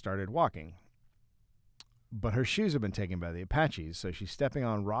her, she started walking. But her shoes have been taken by the Apaches, so she's stepping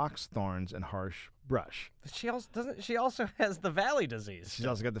on rocks, thorns, and harsh brush. But she also has the valley disease. She's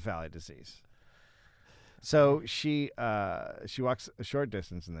also got the valley disease. So she walks a short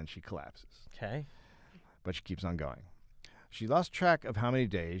distance and then she collapses. Okay. But she keeps on going. She lost track of how many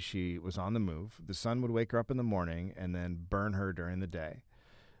days she was on the move. The sun would wake her up in the morning and then burn her during the day.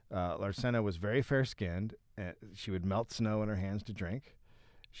 Larcena was very fair-skinned. She would melt snow in her hands to drink.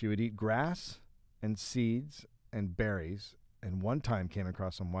 She would eat grass and seeds and berries, and one time came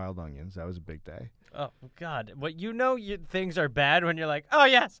across some wild onions. That was a big day. Oh, God. Things are bad when you're like, oh,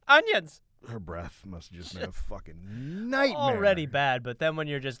 yes, onions. Her breath must have just been a fucking nightmare. Already bad, but then when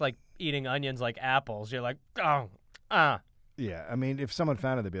you're just, like, eating onions like apples, you're like, Yeah, I mean, if someone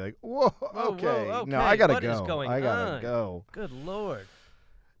found it, they'd be like, whoa, okay. Whoa, No, I gotta what go. Is going I gotta on? go. Good Lord.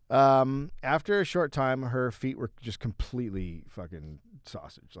 After a short time, her feet were just completely fucking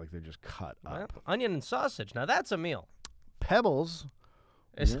sausage. Like, they're just cut up. Well, onion and sausage. Now, that's a meal. Pebbles.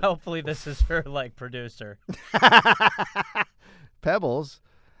 Hopefully this is her, like, producer. Pebbles,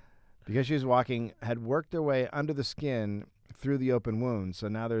 because she was walking, had worked their way under the skin through the open wound. So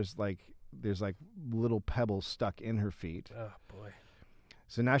now there's little pebbles stuck in her feet. Oh, boy.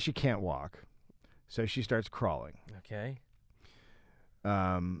 So now she can't walk. So she starts crawling. Okay.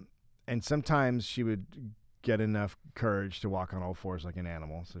 And sometimes she would get enough courage to walk on all fours like an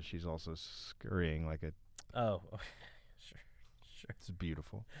animal. So she's also scurrying like a... Oh, sure. It's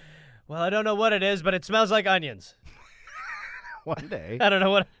beautiful. Well, I don't know what it is, but it smells like onions. One day... I don't know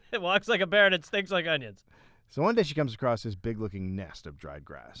what... It walks like a bear and it stinks like onions. So one day she comes across this big-looking nest of dried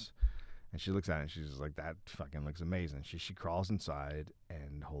grass. And she looks at it and she's like, that fucking looks amazing. She crawls inside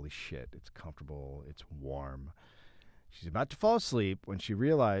and holy shit, it's comfortable, it's warm. She's about to fall asleep when she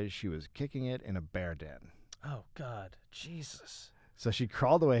realized she was kicking it in a bear den. Oh, God. Jesus. So she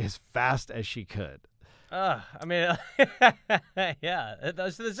crawled away as fast as she could. I mean, yeah,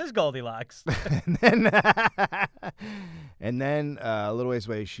 this is Goldilocks. and then a little ways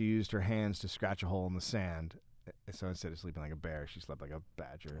away, she used her hands to scratch a hole in the sand. So instead of sleeping like a bear, she slept like a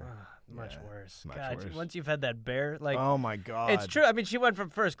badger. Much worse. Much God, worse. Once you've had that bear, like, oh my God, it's true. I mean, she went from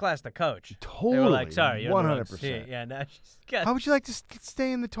first class to coach. Totally, they were like, sorry, you're 100%. Yeah, now she's got. How would you like to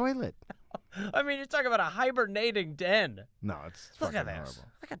stay in the toilet? I mean, you're talking about a hibernating den. No, it's Look at fucking this.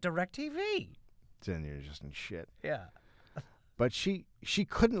 horrible. Like a direct TV. Then you're just in shit. Yeah. but she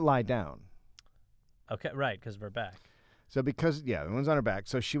couldn't lie down. Okay, right, because we're back. So the one's on her back.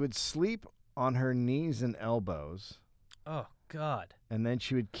 So she would sleep on her knees and elbows. Oh, God. And then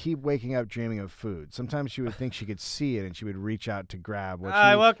she would keep waking up dreaming of food. Sometimes she would think she could see it, and she would reach out to grab what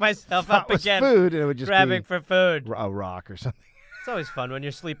I she woke myself thought up was again. food, and it would just grabbing be for food. a rock or something. It's always fun when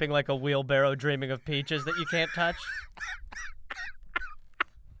you're sleeping like a wheelbarrow dreaming of peaches that you can't touch.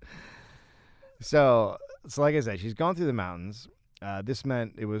 So like I said, she's gone through the mountains. This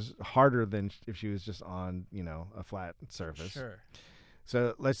meant it was harder than if she was just on, a flat surface. Sure.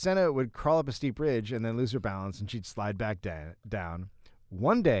 So Larcena would crawl up a steep ridge and then lose her balance, and she'd slide back down.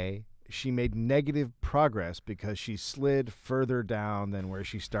 One day, she made negative progress because she slid further down than where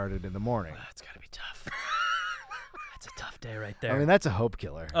she started in the morning. That's got to be tough. That's a tough day right there. I mean, that's a hope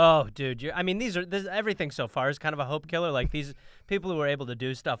killer. Oh, dude. Everything so far is kind of a hope killer. Like, these people who are able to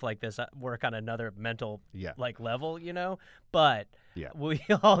do stuff like this work on another mental level, But we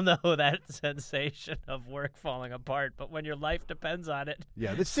all know that sensation of work falling apart. But when your life depends on it,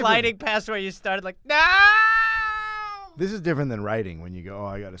 this sliding past where you started, like, no! This is different than writing when you go,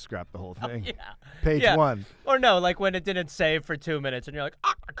 I got to scrap the whole thing. Page 1. Or no, like when it didn't save for 2 minutes and you're like,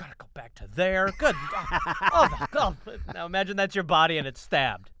 I got to go back to there. Good. Now imagine that's your body and it's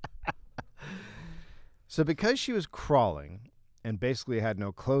stabbed. So because she was crawling and basically had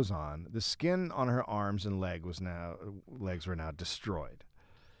no clothes on, the skin on her arms and legs were now destroyed.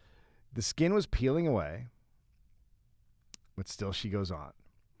 The skin was peeling away, but still she goes on.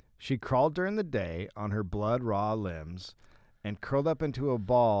 She crawled during the day on her blood-raw limbs and curled up into a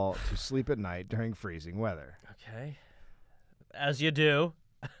ball to sleep at night during freezing weather. Okay. As you do.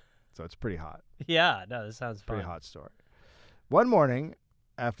 So it's pretty hot. Yeah, no, this sounds fun. Pretty hot story. One morning,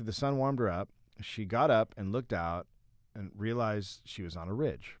 after the sun warmed her up, she got up and looked out and realized she was on a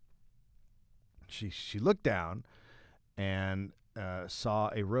ridge. She looked down and saw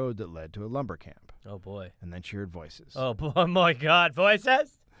a road that led to a lumber camp. Oh, boy. And then she heard voices. Oh, boy, oh my God,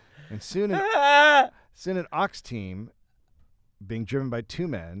 voices? And soon an ox team being driven by 2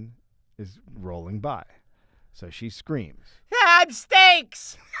 men is rolling by. So she screams. I'm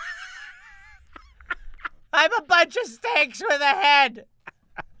steaks! I'm a bunch of steaks with a head!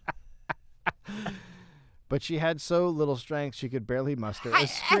 But she had so little strength she could barely muster a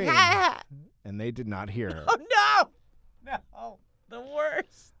scream. And they did not hear her. Oh, no! No, the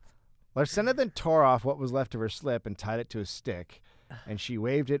worst. Larcena then tore off what was left of her slip and tied it to a stick. And she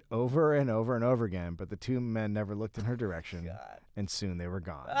waved it over and over and over again, but the 2 men never looked in her direction, and soon they were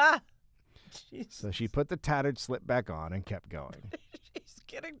gone. Jesus. So she put the tattered slip back on and kept going. She's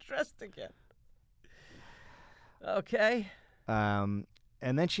getting dressed again. Okay. And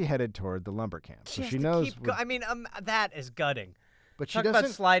then she headed toward the lumber camp. So she knows. That is gutting. But she Talk doesn't.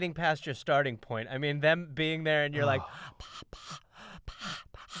 about sliding past your starting point. I mean, them being there and you're like,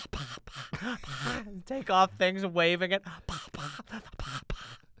 take off things, waving it.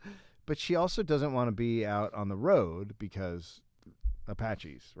 But she also doesn't want to be out on the road because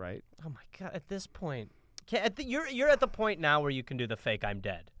Apaches, right? Oh my God! At this point, you're at the point now where you can do the fake "I'm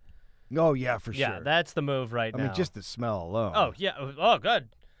dead." Oh yeah, for sure. Yeah, that's the move now. I mean, just the smell alone. Oh yeah. Oh good.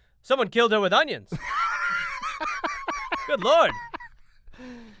 Someone killed her with onions. Good Lord.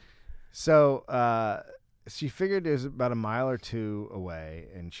 So she figured it was about a mile or 2 away,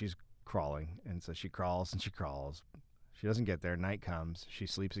 and she's crawling. And so she crawls and she crawls. She doesn't get there. Night comes. She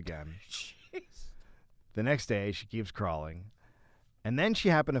sleeps again. Jeez. The next day, she keeps crawling. And then she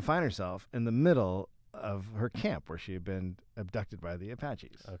happened to find herself in the middle of her camp where she had been abducted by the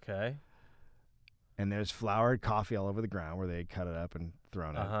Apaches. Okay. And there's floured coffee all over the ground where they had cut it up and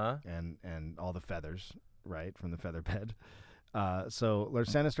thrown Uh-huh. it. And all the feathers, right, from the feather bed. So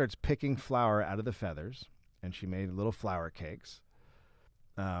Larcena starts picking flour out of the feathers, and she made little flour cakes.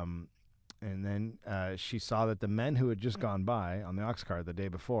 And then she saw that the men who had just gone by on the ox cart the day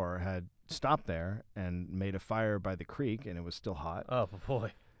before had stopped there and made a fire by the creek, and it was still hot. Oh,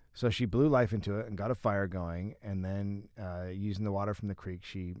 boy. So she blew life into it and got a fire going, and then using the water from the creek,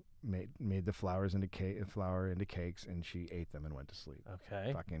 she made the flour into cakes, and she ate them and went to sleep.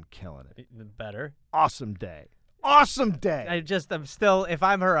 Okay. Fucking killing it. Better. Awesome day. Awesome day. I'm still, if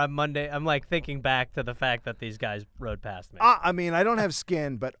I'm her on Monday, I'm like thinking back to the fact that these guys rode past me. I mean, I don't have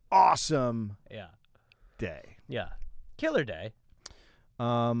skin, but awesome day. Yeah. Killer day.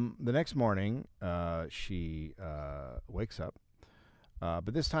 The next morning, she wakes up.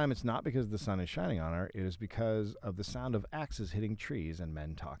 But this time it's not because the sun is shining on her. It is because of the sound of axes hitting trees and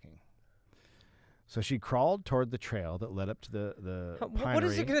men talking. So she crawled toward the trail that led up to the pinery. What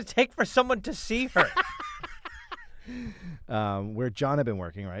is it going to take for someone to see her? Where John had been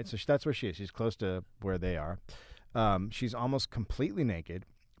working, right? So that's where she is. She's close to where they are. She's almost completely naked,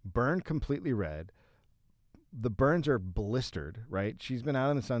 burned completely red. The burns are blistered, right? She's been out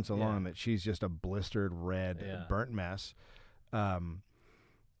in the sun so long that she's just a blistered, red, burnt mess.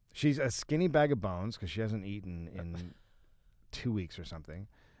 She's a skinny bag of bones because she hasn't eaten in 2 weeks or something.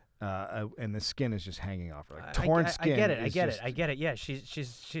 And the skin is just hanging off her. Like torn skin. I get it. Yeah,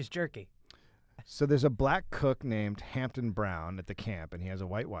 she's jerky. So there's a black cook named Hampton Brown at the camp, and he has a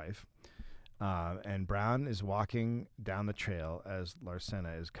white wife. And Brown is walking down the trail as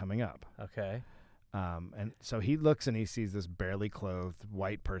Larcena is coming up. Okay. And so he looks and he sees this barely clothed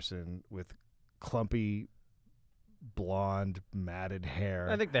white person with clumpy, blonde, matted hair.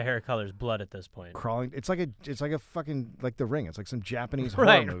 I think the hair color is blood at this point. Crawling. It's like a fucking like The Ring. It's like some Japanese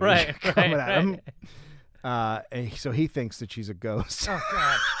horror movie coming at him. And so he thinks that she's a ghost. Oh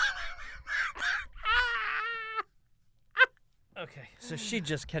God. Okay, so she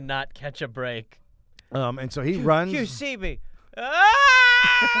just cannot catch a break. And so he runs. You see me.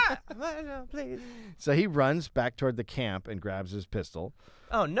 Ah! Please. So he runs back toward the camp and grabs his pistol.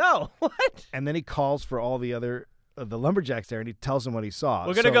 Oh no! What? And then he calls for all the other the lumberjacks there, and he tells them what he saw.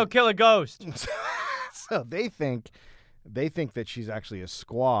 We're gonna go kill a ghost. So they think that she's actually a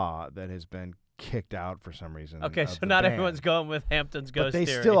squaw that has been kicked out for some reason. Okay, so not everyone's going with Hampton's ghost theory.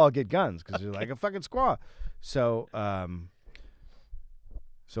 But they still all get guns because they're like a fucking squaw. So,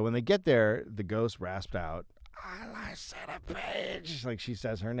 so when they get there, the ghost rasped out, Larcena Page, like she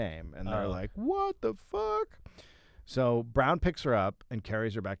says her name, and they're like, "What the fuck?" So Brown picks her up and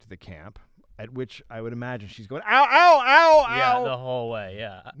carries her back to the camp. At which I would imagine she's going, "Ow, ow, ow, ow!" Yeah, the whole way.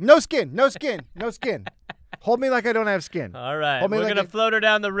 Yeah. No skin, no skin, no skin. Hold me like I don't have skin. All right, we're gonna float her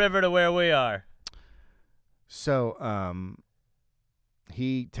down the river to where we are. So,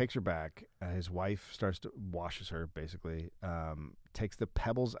 he takes her back. His wife washes her, basically. Takes the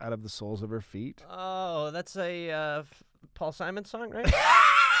pebbles out of the soles of her feet. Oh, that's a Paul Simon song, right?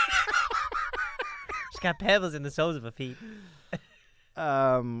 She's got pebbles in the soles of her feet.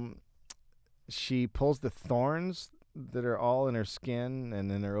 She pulls the thorns that are all in her skin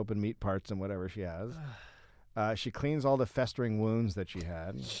and in her open meat parts and whatever she has. She cleans all the festering wounds that she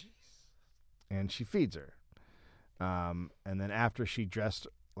had. And she feeds her. And then after she dressed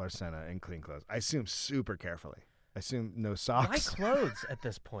Larcena in clean clothes, I assume super carefully. I assume no socks. Why clothes at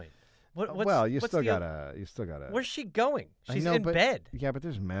this point? Well, you still gotta. Where's she going? She's in bed. Yeah, but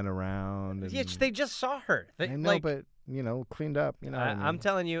there's men around. And Yeah, they just saw her. I know, but cleaned up. You know. I'm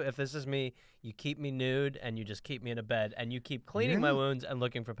telling you, if this is me, you keep me nude and you just keep me in a bed and you keep cleaning my wounds and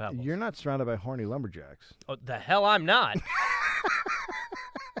looking for pebbles. You're not surrounded by horny lumberjacks. Oh, the hell I'm not.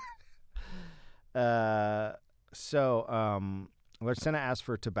 So, Larcena asked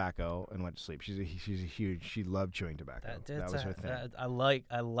for tobacco and went to sleep. She loved chewing tobacco. That was her thing. I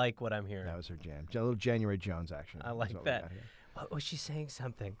like what I'm hearing. That was her jam. A little January Jones action. I like that. What was she saying?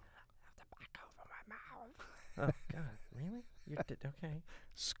 Something. Tobacco for my mouth. Oh God, really? You did okay.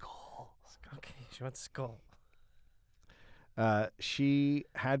 Skull. Okay, she wants skull. She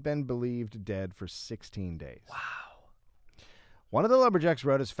had been believed dead for 16 days. Wow. One of the lumberjacks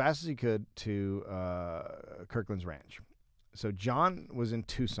rode as fast as he could to Kirkland's ranch. So John was in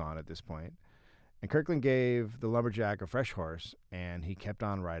Tucson at this point, and Kirkland gave the lumberjack a fresh horse, and he kept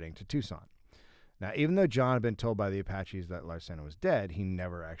on riding to Tucson. Now, even though John had been told by the Apaches that Larcena was dead, he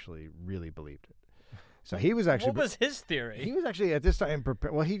never actually really believed it. So he was actually... What was his theory? He was actually, at this time,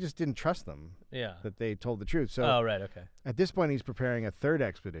 well, he just didn't trust them. Yeah. That they told the truth. So oh, right, okay. At this point, he's preparing a third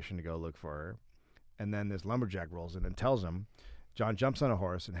expedition to go look for her, and then this lumberjack rolls in and tells him. John jumps on a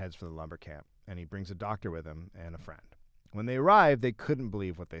horse and heads for the lumber camp, and he brings a doctor with him and a friend. When they arrived, they couldn't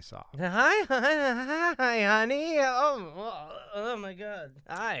believe what they saw. Hi, honey. Oh, my God.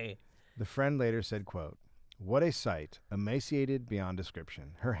 Hi. The friend later said, quote, "What a sight, emaciated beyond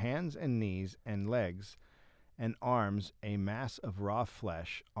description. Her hands and knees and legs and arms a mass of raw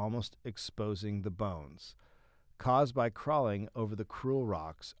flesh, almost exposing the bones, caused by crawling over the cruel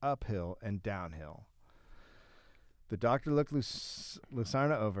rocks, uphill and downhill." The doctor looked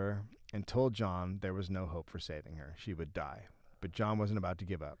Larcena over and told John there was no hope for saving her. She would die. But John wasn't about to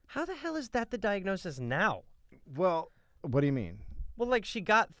give up. How the hell is that the diagnosis now? Well, what do you mean? Well, like, she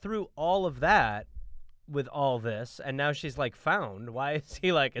got through all of that with all this, and now she's, like, found. Why is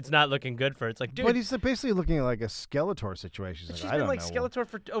he like, it's not looking good for her? It's like, dude. But he's basically looking at, like, a Skeletor situation. She's been, like, Skeletor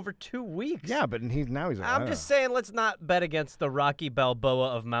for over 2 weeks. Yeah, but now he's like, I'm just saying, let's not bet against the Rocky Balboa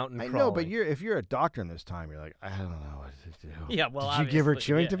of mountain crawling. I know, but if you're a doctor in this time, you're like, I don't know what to do. Yeah, well, Did you give her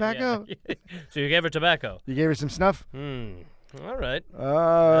chewing tobacco? Yeah. So you gave her tobacco. You gave her some snuff? All right.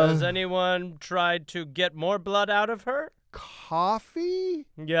 Has anyone tried to get more blood out of her? Coffee?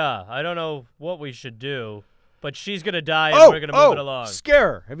 Yeah, I don't know what we should do. but she's going to die and we're going to move it along. Scare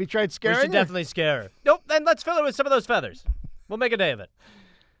her. Have you tried scaring We should her? definitely scare her. Nope, then let's fill her with some of those feathers. We'll make a day of it.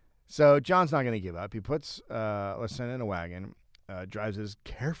 So John's not going to give up. He puts Larcena in a wagon, drives as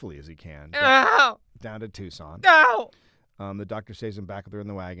carefully as he can down to Tucson. No! The doctor saves him back with her in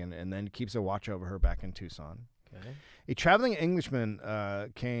the wagon and then keeps a watch over her back in Tucson. Okay. A traveling Englishman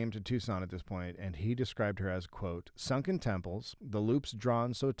came to Tucson at this point, and he described her as, quote, sunken temples, the loops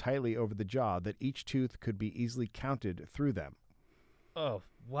drawn so tightly over the jaw that each tooth could be easily counted through them. Oh,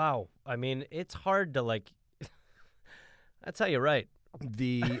 wow. I mean, it's hard to, like... That's how you write.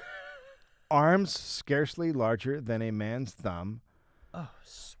 The arms scarcely larger than a man's thumb. Oh,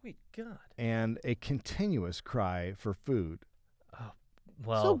 sweet God. And a continuous cry for food. Oh,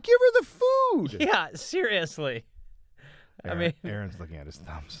 well. So give her the food. Yeah, seriously. Aaron's looking at his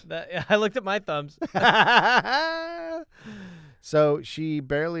thumbs. I looked at my thumbs. So she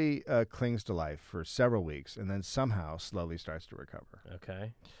barely clings to life for several weeks and then somehow slowly starts to recover.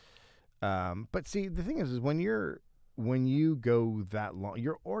 Okay. But see, the thing is when you go that long,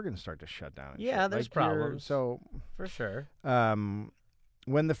 your organs start to shut down. Yeah, there's problems. So for sure.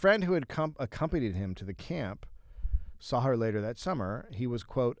 When the friend who had accompanied him to the camp saw her later that summer, he was,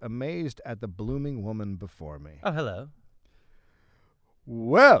 quote, amazed at the blooming woman before me. Oh, hello.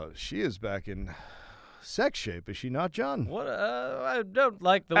 Well, she is back in sex shape, is she not, John? What? I don't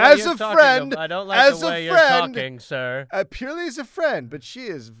like the way As you're a talking. friend, I don't like as the a way friend, you're talking, sir. Purely as a friend, but she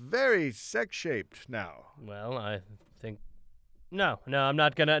is very sex shaped now. Well, I think... No, I'm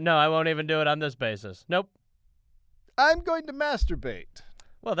not gonna... No, I won't even do it on this basis. Nope. I'm going to masturbate.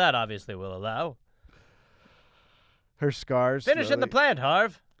 Well, that obviously will allow. Her scars... Finishing the plant,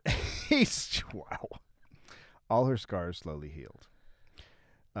 Harv. Wow. All her scars slowly healed.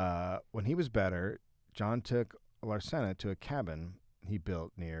 When he was better, John took Larcena to a cabin he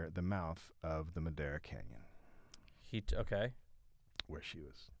built near the mouth of the Madera Canyon. Okay. Where she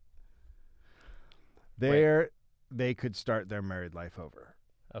was. There, they could start their married life over.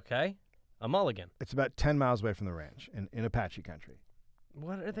 Okay. A mulligan. It's about 10 miles away from the ranch in Apache country.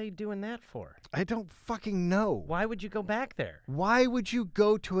 What are they doing that for? I don't fucking know. Why would you go back there? Why would you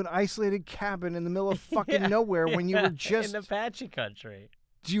go to an isolated cabin in the middle of fucking nowhere when you were just... in Apache country.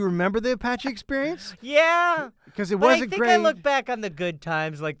 Do you remember the Apache experience? Yeah. Because it but wasn't great. I look back on the good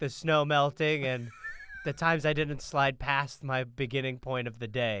times, like the snow melting and the times I didn't slide past my beginning point of the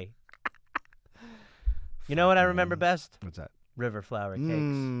day. You know what I remember best? What's that? River flower cakes.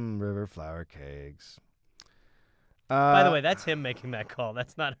 River flower cakes. By the way, that's him making that call.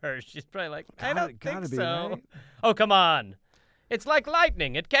 That's not her. She's probably like, I don't think be, so. right? Oh, come on. It's like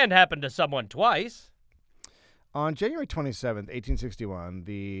lightning. It can't happen to someone twice. On January 27th, 1861,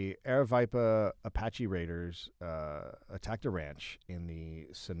 the Aravaipa Apache raiders attacked a ranch in the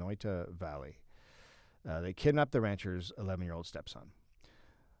Sonoita Valley. They kidnapped the rancher's 11-year-old stepson.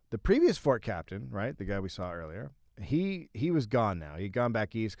 The previous fort captain, right, the guy we saw earlier, he was gone now. He'd gone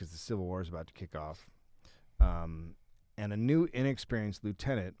back east because the Civil War is about to kick off. And a new inexperienced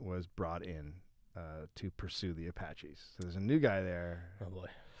lieutenant was brought in to pursue the Apaches. So there's a new guy there. Oh, boy.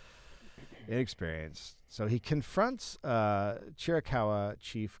 Inexperienced. So he confronts Chiricahua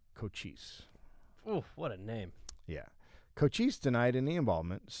Chief Cochise. Ooh, what a name. Yeah. Cochise denied any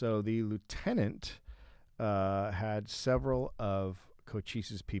involvement, so the lieutenant had several of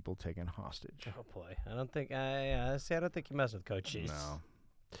Cochise's people taken hostage. Oh, boy. I don't think you mess with Cochise.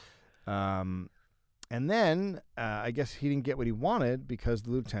 No. And then I guess he didn't get what he wanted because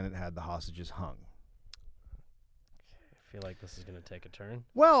the lieutenant had the hostages hung. I feel like this is going to take a turn.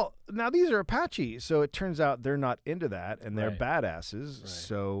 Well, now these are Apache, so it turns out they're not into that, and they're Right. badasses, Right.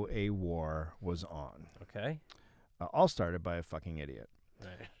 so a war was on. Okay. All started by a fucking idiot.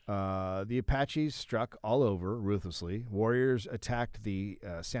 Right. The Apaches struck all over ruthlessly. Warriors attacked the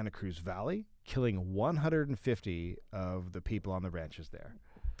Santa Cruz Valley, killing 150 of the people on the ranches there.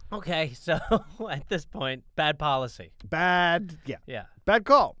 Okay, so at this point, bad policy. Bad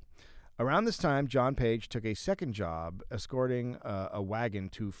call. Around this time, John Page took a second job escorting a wagon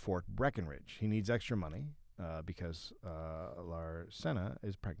to Fort Breckenridge. He needs extra money because Larcena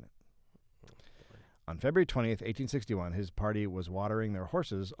is pregnant. On February 20th, 1861, his party was watering their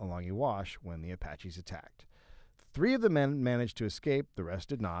horses along a wash when the Apaches attacked. 3 of the men managed to escape. The rest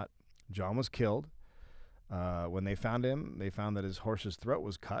did not. John was killed. When they found him, they found that his horse's throat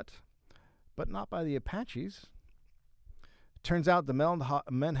was cut, but not by the Apaches. Turns out the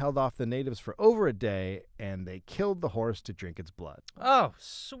men held off the natives for over a day, and they killed the horse to drink its blood. Oh,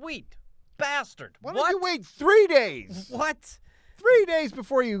 sweet bastard. Why What? don't you wait 3 days? What? 3 days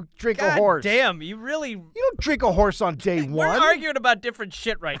before you drink a God horse. damn, you really... You don't drink a horse on day We're one. arguing about different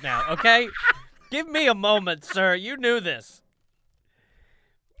shit right now, okay? Give me a moment, sir. You knew this.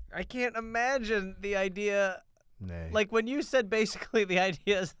 I can't imagine the idea. Nay. Like, when you said basically the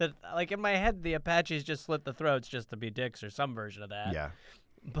idea is that, like, in my head, the Apaches just slit the throats just to be dicks or some version of that. Yeah.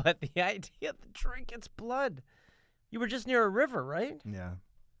 But the idea to drink its blood. You were just near a river, right? Yeah.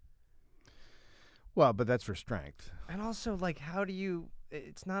 Well, but that's for strength. And also, like, how do you...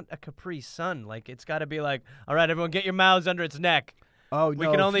 It's not a Capri Sun. Like, it's got to be like, all right, everyone get your mouths under its neck. Oh, We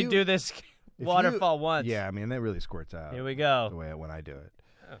can only do this waterfall once. Yeah, I mean, that really squirts out. Here we go. The way when I do it.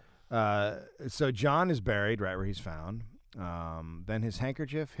 So John is buried right where he's found. Then his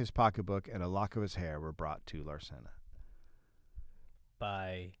handkerchief, his pocketbook, and a lock of his hair were brought to Larcena.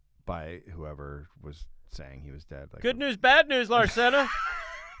 By whoever was saying he was dead. Like, good news, bad news, Larcena.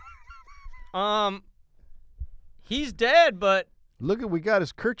 He's dead, but look, we got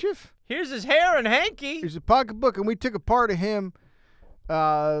his kerchief. here's his hair and hanky. Here's a pocketbook, and we took a part of him.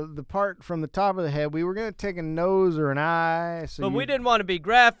 The part from the top of the head, we were going to take a nose or an eye. So But we didn't want to be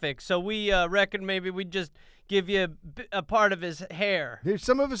graphic, so we reckoned maybe we'd just give you a part of his hair. Here's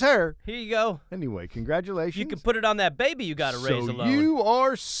some of his hair. Here you go. Anyway, congratulations. You can put it on that baby you got to raise so alone. you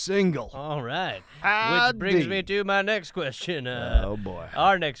are single. All right. Ah, Which brings dee. me to my next question. Oh, boy.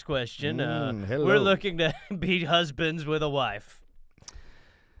 Our next question. Hello. We're looking to be husbands with a wife.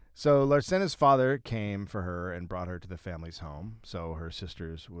 So Larcena's father came for her and brought her to the family's home, so her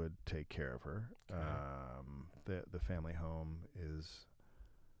sisters would take care of her. The family home is...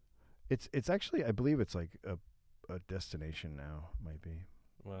 It's actually, I believe it's like a destination now, might be.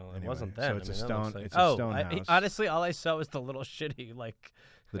 Well, it Anyway, wasn't so then. it's I a mean, that stone- looks like- it's a stone house. Honestly, all I saw was the little shitty, like,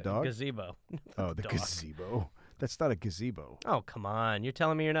 The dog? gazebo. Oh, the dog. gazebo. That's not a gazebo. Oh, come on. You're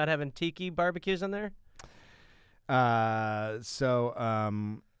telling me you're not having tiki barbecues in there?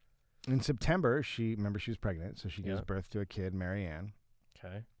 In September, she was pregnant, so she gives Yeah. birth to a kid, Mary Ann.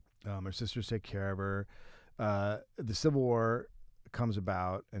 Okay. Her sisters take care of her. The Civil War comes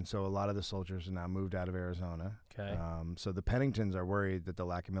about, and so a lot of the soldiers are now moved out of Arizona. Okay. So the Penningtons are worried that the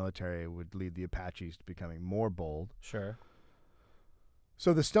lack of military would lead the Apaches to becoming more bold. Sure.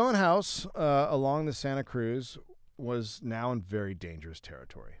 So the stone house along the Santa Cruz was now in very dangerous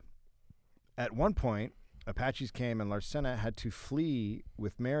territory. At one point, Apaches came and Larcena had to flee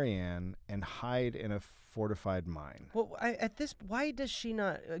with Marianne and hide in a fortified mine. Well, why does she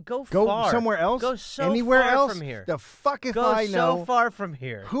not go Go far? somewhere else? Go so Anywhere far else? from here. The fuck if Go I know. so far from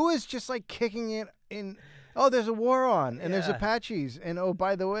here. Who is just like kicking it in? Oh, there's a war on, and there's Yeah. Apaches, and oh,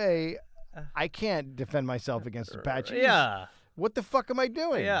 by the way, I can't defend myself against Apaches. Yeah. What the fuck am I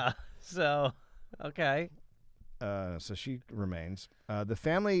doing? Yeah. So, okay. So she remains. The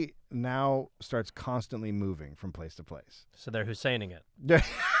family now starts constantly moving from place to place. So they're Husseining it.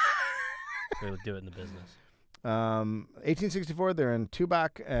 We would do it in the business. 1864, they're in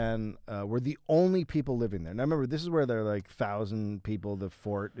Tubac, and we're the only people living there. Now, remember, this is where there are like 1,000 people. The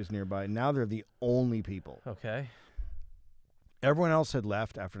fort is nearby. Now they're the only people. Okay. Everyone else had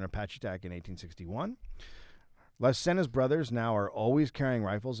left after an Apache attack in 1861. Larcena's brothers now are always carrying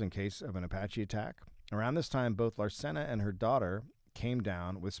rifles in case of an Apache attack. Around this time, both Larcena and her daughter came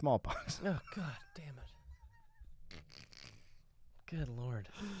down with smallpox. Oh, God damn it. Good Lord.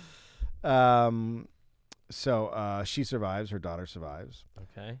 So she survives. Her daughter survives.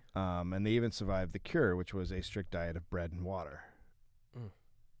 Okay. And they even survived the cure, which was a strict diet of bread and water.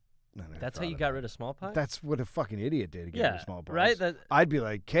 That's how you got rid of smallpox? That's what a fucking idiot did to get rid of smallpox. Right? I'd be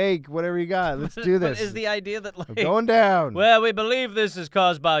like, cake, whatever you got. Let's do this. But is the idea that, like... I'm going down. Well, we believe this is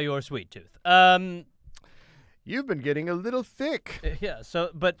caused by your sweet tooth. You've been getting a little thick. Yeah,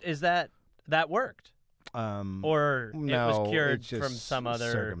 so, but is that worked? Or no, it was cured it's just from some other...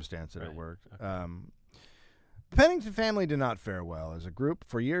 circumstance that it Right, worked. okay. The Pennington family did not fare well as a group.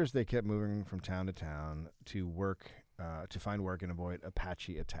 For years, they kept moving from town to town to find work and avoid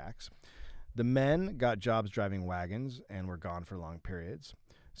Apache attacks. The men got jobs driving wagons and were gone for long periods.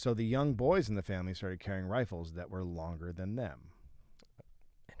 So the young boys in the family started carrying rifles that were longer than them.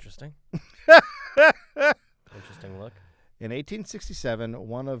 Interesting. Interesting look. In 1867,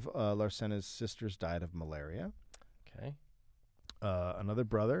 one of Larcena's sisters died of malaria. Okay. Another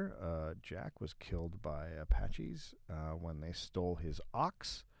brother, Jack, was killed by Apaches when they stole his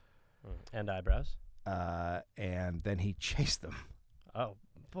ox. And eyebrows. And then he chased them. Oh,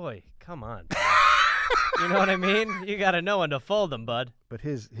 boy, come on. You know what I mean? You got to know when to fold them, bud. But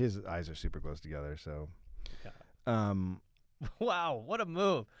his eyes are super close together, so... Wow, what a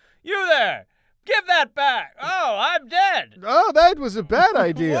move. You there! Give that back! Oh, I'm dead! Oh, that was a bad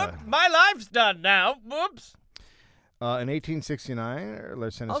idea. Whoop, my life's done now. Whoops. In 1869,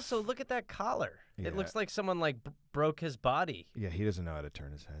 Larcena's... Also, look at that collar. Yeah. It looks like someone, like, broke his body. Yeah, he doesn't know how to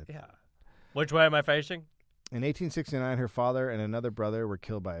turn his head. Yeah. Which way am I facing? In 1869, her father and another brother were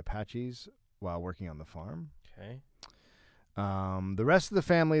killed by Apaches while working on the farm. Okay. The rest of the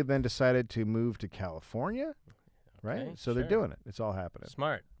family then decided to move to California, right? Okay, So they're sure. doing it. It's all happening.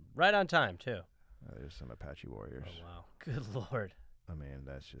 Smart. Right on time, too. There's some Apache warriors. Oh, wow. Good Lord. I mean,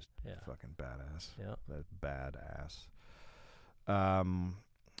 that's just Yeah. fucking badass. Yeah. That's badass.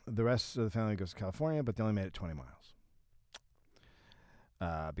 The rest of the family goes to California, but they only made it 20 miles.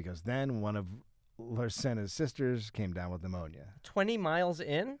 Because then one of Larcena's sisters came down with pneumonia. 20 miles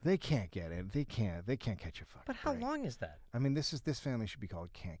in? They can't get in. They can't catch a fucking But how break. long is that? I mean, this family should be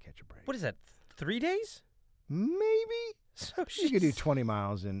called Can't Catch a Break. What is that, 3 days? Maybe. So She could do 20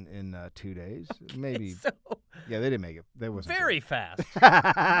 miles in 2 days. Maybe. So Yeah, they didn't make it. That wasn't very good. fast.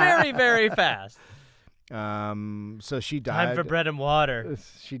 Very, very fast. So she died. Time for bread and water.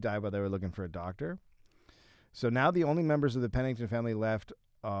 She died while they were looking for a doctor. So now the only members of the Pennington family left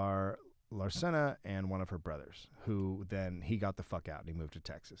are Larcena and one of her brothers, who then he got the fuck out and he moved to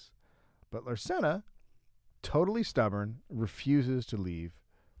Texas. But Larcena, totally stubborn, refuses to leave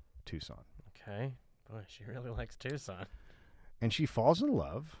Tucson. Okay. Boy, she really likes Tucson. And she falls in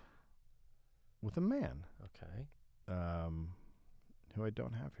love with a man Okay. who I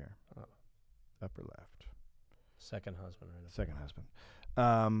don't have here. Oh. Upper left. Second husband, right? Second husband.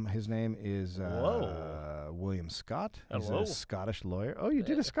 His name is William Scott. He's Hello. a Scottish lawyer. Oh, you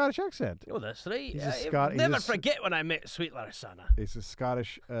did a Scottish accent. Oh, that's right. He's a Scot- he's Never a s- forget when I met sweet Larcena. He's a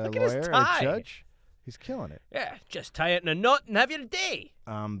Scottish Look at his lawyer, tie. a judge. He's killing it. Yeah, just tie it in a knot and have your day.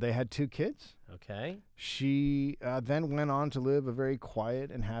 They had 2 kids. Okay. She then went on to live a very quiet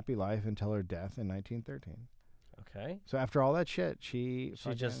and happy life until her death in 1913. Okay. So after all that shit, she just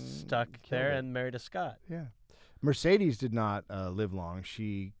fucking stuck killed there it. and married a Scot. Yeah. Mercedes did not live long.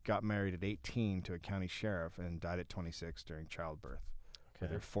 She got married at 18 to a county sheriff and died at 26 during childbirth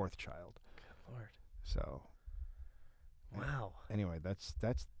with Okay. her 4th child. Good Lord. So Wow. anyway, that's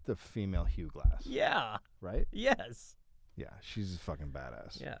the female Hugh Glass, Yeah. right? Yes. Yeah, she's a fucking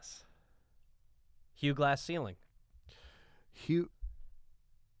badass. Yes. Hugh Glass ceiling. Hugh.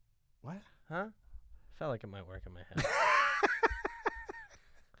 What? Huh? Felt like it might work in my head.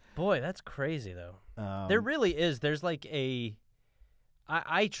 Boy, that's crazy, though. There really is. There's like a...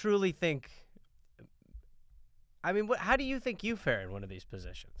 I truly think... I mean, how do you think you fare in one of these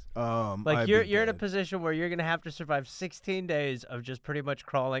positions? Like I'd you're be in a dead. position where you're gonna have to survive 16 days of just pretty much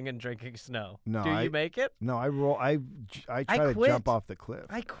crawling and drinking snow. No, do you make it? No, I roll. I try to quit. jump off the cliff.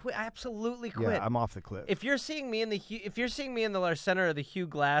 I quit. I absolutely quit. Yeah, I'm off the cliff. If you're seeing me in the Larcena or the Hugh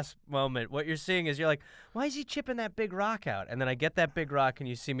Glass moment, what you're seeing is you're like, why is he chipping that big rock out? And then I get that big rock, and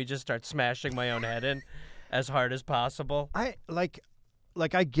you see me just start smashing my own head in as hard as possible. I like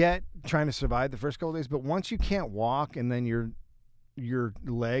I get trying to survive the first couple days, but once you can't walk and then your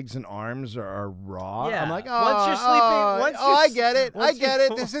legs and arms are raw, Yeah. I'm like, oh, Once you're sleeping- I get it. I once get you're-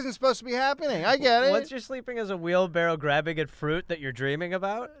 it. This isn't supposed to be happening. I get it. Once you're sleeping as a wheelbarrow grabbing at fruit that you're dreaming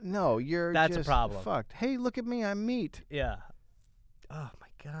about, No, you're That's a just problem. fucked. Hey, look at me. I'm meat. yeah. Oh my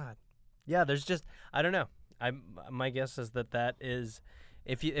God. Yeah, there's just I don't know. My guess is that is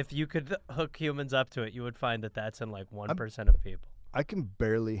if you could hook humans up to it, you would find that that's in like 1% of people. I can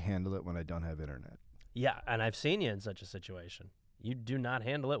barely handle it when I don't have internet. Yeah, and I've seen you in such a situation. You do not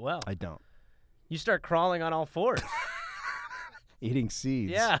handle it well. I don't. You start crawling on all fours. Eating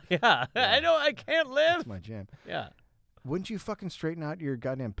seeds. Yeah. I know I can't live. That's my jam. Yeah. Wouldn't you fucking straighten out your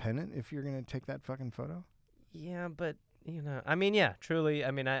goddamn pennant if you're going to take that fucking photo? Yeah, but I mean, yeah, truly.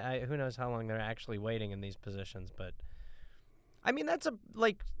 I mean, I who knows how long they're actually waiting in these positions, but I mean, that's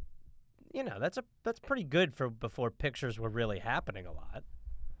that's pretty good for before pictures were really happening a lot.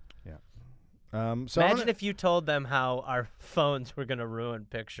 So Imagine if you told them how our phones were going to ruin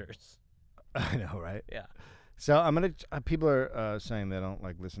pictures. I know, right? Yeah. So I'm gonna. People are saying they don't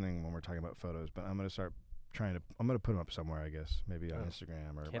like listening when we're talking about photos, but I'm gonna start trying to. I'm gonna put them up somewhere, I guess, maybe on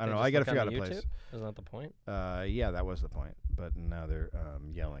Instagram or Can't I don't they know. just I gotta look figure on out a the place. YouTube? Isn't that the point? Yeah, that was the point. But now they're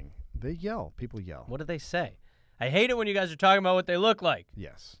yelling. They yell. People yell. What do they say? I hate it when you guys are talking about what they look like.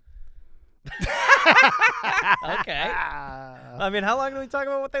 Yes. Okay. I mean, how long do we talk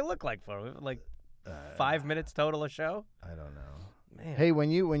about what they look like for? Like 5 minutes total a show? I don't know. Man. Hey, when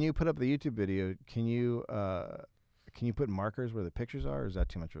you put up the YouTube video, can you put markers where the pictures are, or is that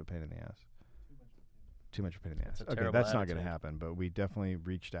too much of a pain in the ass? Too much of a pain in the ass. That's a Okay, terrible that's not going to attitude. happen. But we definitely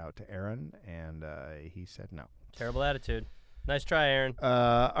reached out to Aaron, and he said no. Terrible attitude. Nice try, Aaron.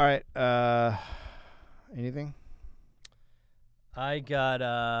 All right. Anything? I got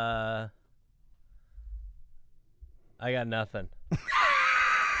nothing.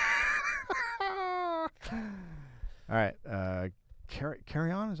 All right.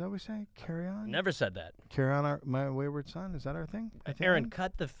 carry on, is that what we say? Carry on? Never said that. Carry on, my wayward son? Is that our thing? Aaron,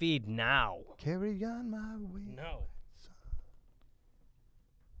 cut the feed now. Carry on, my way. No.